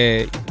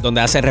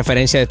donde hace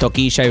referencia de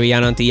Toquilla y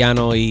Villano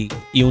antillano y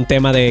un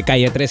tema de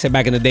Calle 13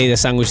 Back in the Day de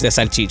sándwich de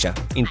salchicha.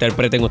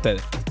 Interpreten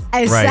ustedes.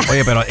 Right.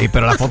 Oye,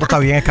 pero la foto está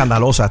bien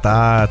escandalosa,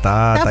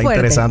 está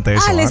interesante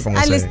eso.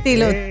 Al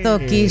estilo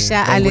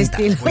Toquilla, al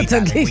estilo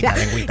Toquilla.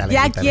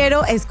 Ya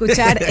quiero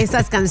escuchar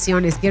esas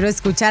canciones, quiero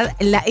escuchar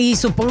y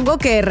supongo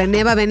que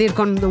René va a venir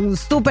con un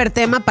súper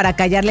tema para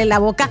callarle la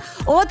boca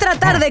o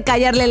tratar de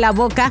callarle la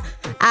boca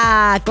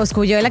a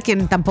Cosculluela,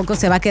 quien tampoco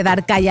se va a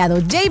quedar callado.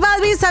 J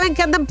Balvin, saben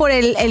que andan por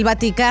el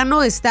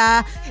Vaticano,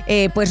 está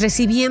pues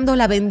recibiendo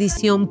la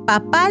bendición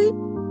papal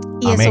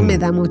y Amén. Eso me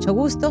da mucho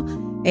gusto.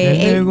 El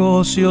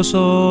negocio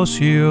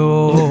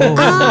socio.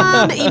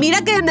 Y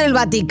mira que en el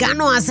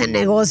Vaticano hacen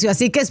negocio,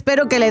 así que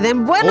espero que le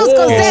den buenos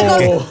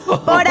consejos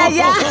por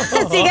allá.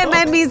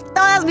 Sígueme en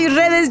todas mis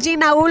redes,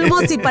 Gina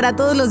Ulmos, y para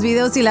todos los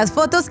videos y las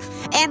fotos,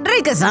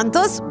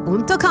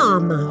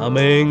 enriquesantos.com.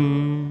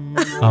 Amén.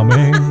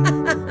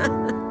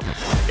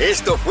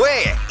 Esto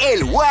fue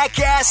el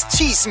Wackass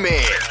Chisme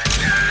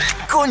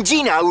con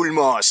Gina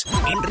Ulmos.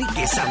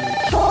 Enrique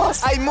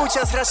Santos. Hay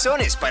muchas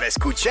razones para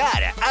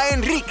escuchar a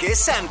Enrique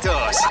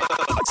Santos.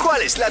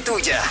 ¿Cuál es la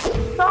tuya?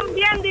 Son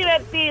bien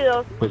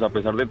divertidos. Pues a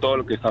pesar de todo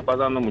lo que está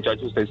pasando,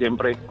 muchachos, ustedes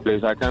siempre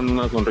le sacan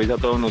una sonrisa a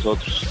todos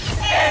nosotros.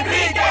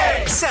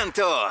 Enrique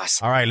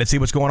Santos. All right, let's see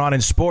what's going on in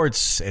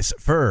sports. Es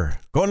Fer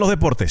con los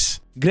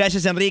deportes.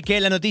 Gracias, Enrique.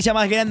 La noticia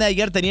más grande de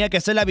ayer tenía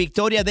que ser la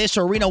victoria de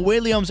Serena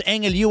Williams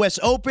en el US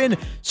Open.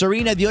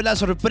 Serena dio la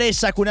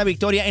sorpresa con una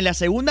victoria en la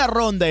segunda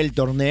ronda del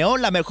torneo,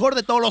 la mejor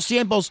de todos los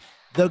tiempos.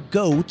 The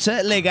GOAT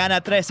le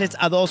gana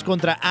 3-2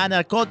 contra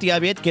Anna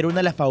Kotiavit, que era una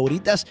de las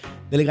favoritas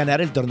de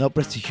ganar el torneo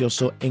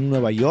prestigioso en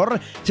Nueva York.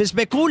 Se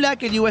especula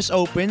que el US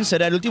Open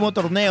será el último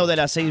torneo de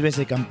la 6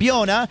 veces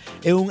campeona.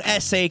 En un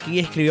essay que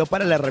ella escribió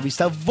para la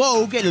revista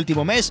Vogue el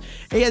último mes,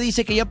 ella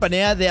dice que ella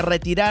planea de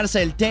retirarse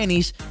del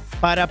tenis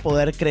para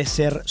poder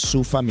crecer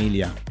su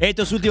familia.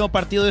 Estos últimos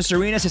partidos de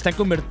Serena se están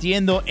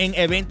convirtiendo en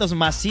eventos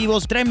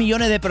masivos. 3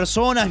 millones de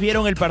personas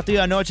vieron el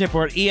partido anoche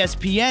por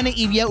ESPN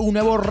y vio un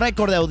nuevo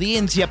récord de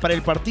audiencia para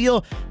el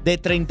partido de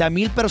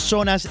 30,000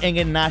 personas en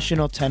el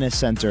National Tennis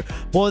Center.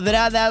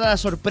 ¿Podrá dar la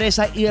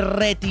sorpresa y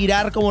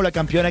retirar como la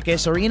campeona que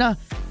es Serena?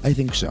 I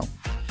think so.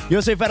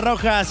 Yo soy Fer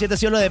Rojas y este ha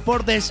sido los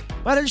deportes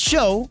para el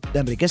show de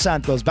Enrique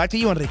Santos. Back to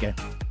you, Enrique.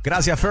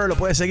 Gracias, Fer. Lo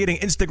puedes seguir en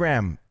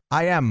Instagram.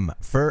 I am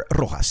Fer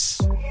Rojas.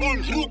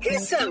 Enrique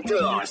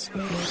Santos.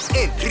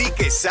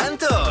 Enrique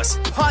Santos.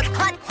 Hot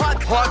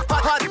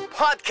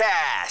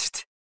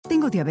Podcast.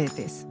 Tengo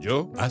diabetes.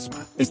 Yo,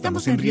 asma.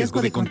 Estamos en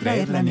riesgo de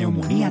contraer la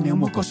neumonía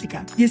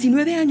neumocócica.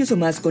 19 años o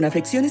más con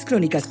afecciones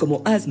crónicas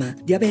como asma,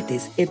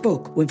 diabetes,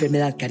 EPOC o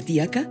enfermedad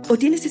cardíaca, o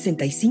tienes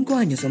 65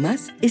 años o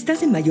más,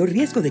 estás en mayor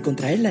riesgo de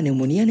contraer la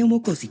neumonía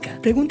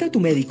neumocócica. Pregunta a tu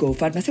médico o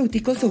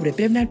farmacéutico sobre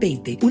Prevnar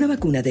 20, una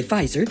vacuna de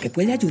Pfizer que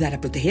puede ayudar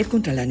a proteger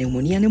contra la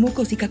neumonía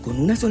neumocócica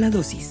con una sola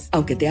dosis.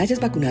 Aunque te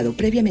hayas vacunado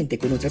previamente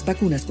con otras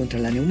vacunas contra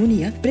la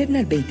neumonía,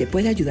 Prevnar 20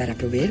 puede ayudar a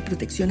proveer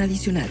protección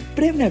adicional.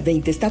 Prevnar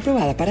 20 está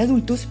aprobada para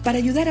adultos para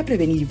ayudar a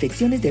prevenir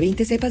infecciones de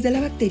 20 cepas de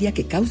la bacteria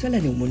que causa la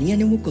neumonía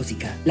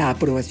neumocócica. La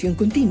aprobación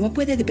continua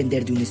puede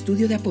depender de un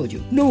estudio de apoyo.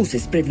 No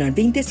uses Prevnar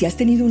 20 si has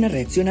tenido una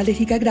reacción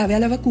alérgica grave a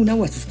la vacuna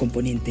o a sus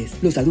componentes.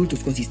 Los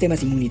adultos con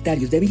sistemas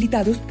inmunitarios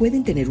debilitados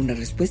pueden tener una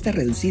respuesta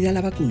reducida a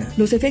la vacuna.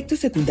 Los efectos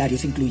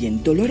secundarios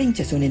incluyen dolor e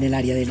hinchazón en el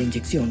área de la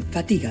inyección,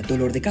 fatiga,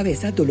 dolor de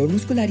cabeza, dolor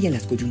muscular y en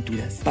las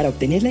coyunturas. Para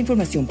obtener la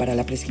información para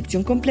la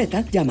prescripción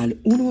completa, llama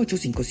al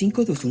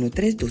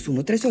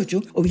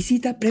 1-855-213-2138 o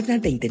visita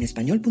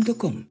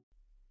Prevnar20enespañol.com.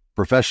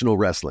 Professional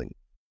wrestling,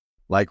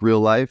 like real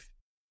life,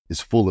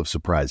 is full of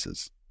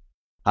surprises.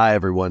 Hi,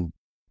 everyone.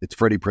 It's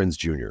Freddie Prinze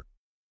Jr.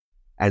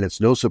 And it's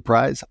no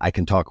surprise I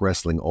can talk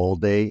wrestling all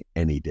day,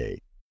 any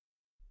day.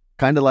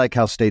 Kind of like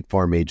how State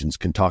Farm agents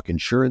can talk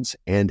insurance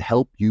and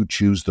help you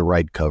choose the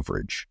right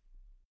coverage.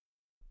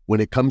 When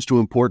it comes to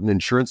important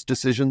insurance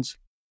decisions,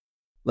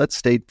 let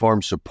State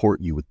Farm support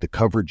you with the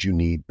coverage you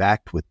need,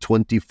 backed with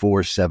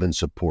 24/7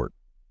 support.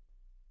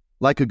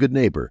 Like a good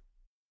neighbor,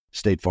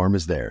 State Farm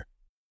is there.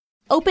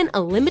 Open a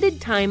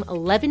limited-time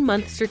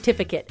 11-month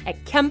certificate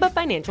at Kemba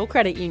Financial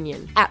Credit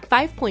Union. At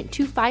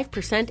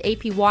 5.25%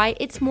 APY,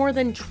 it's more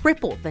than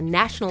triple the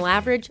national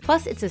average,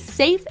 plus it's a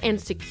safe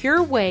and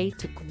secure way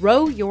to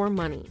grow your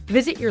money.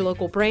 Visit your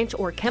local branch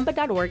or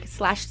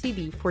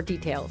kemba.org/cb for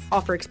details.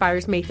 Offer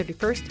expires May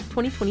 31st,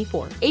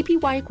 2024.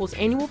 APY equals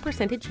annual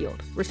percentage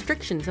yield.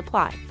 Restrictions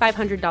apply.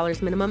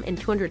 $500 minimum and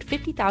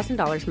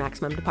 $250,000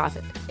 maximum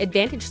deposit.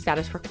 Advantage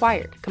status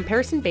required.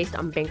 Comparison based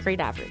on bank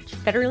rate average.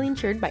 Federally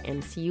insured by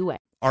NCUA.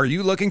 Are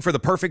you looking for the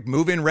perfect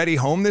move-in ready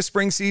home this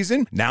spring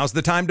season? Now's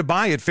the time to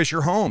buy at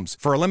Fisher Homes.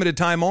 For a limited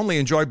time only,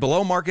 enjoy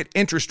below-market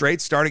interest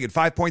rates starting at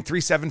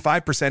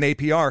 5.375%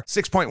 APR,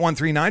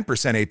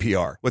 6.139%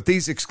 APR. With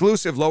these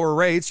exclusive lower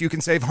rates, you can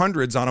save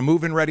hundreds on a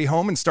move-in ready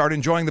home and start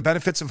enjoying the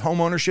benefits of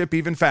home ownership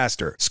even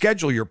faster.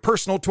 Schedule your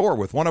personal tour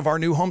with one of our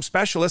new home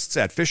specialists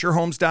at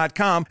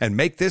FisherHomes.com and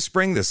make this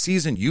spring the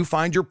season you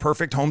find your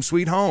perfect home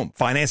sweet home.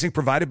 Financing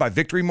provided by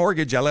Victory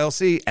Mortgage,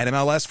 LLC,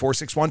 NMLS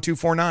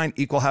 461249,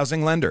 Equal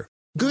Housing Lender.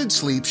 Good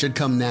sleep should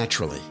come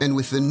naturally, and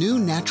with the new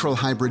Natural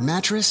Hybrid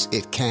mattress,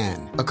 it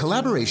can. A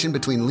collaboration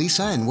between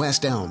Lisa and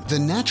West Elm, the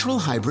Natural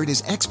Hybrid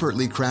is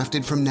expertly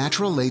crafted from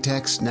natural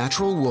latex,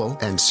 natural wool,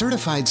 and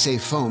certified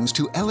safe foams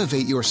to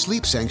elevate your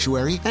sleep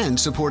sanctuary and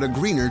support a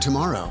greener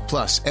tomorrow.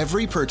 Plus,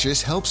 every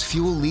purchase helps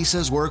fuel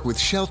Lisa's work with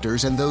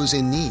shelters and those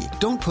in need.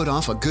 Don't put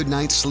off a good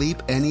night's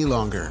sleep any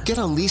longer. Get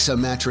a Lisa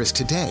mattress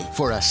today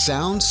for a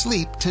sound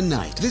sleep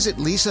tonight. Visit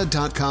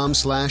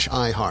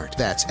lisa.com/iHeart.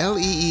 That's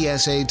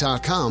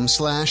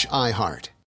LEESA.com/iHeart.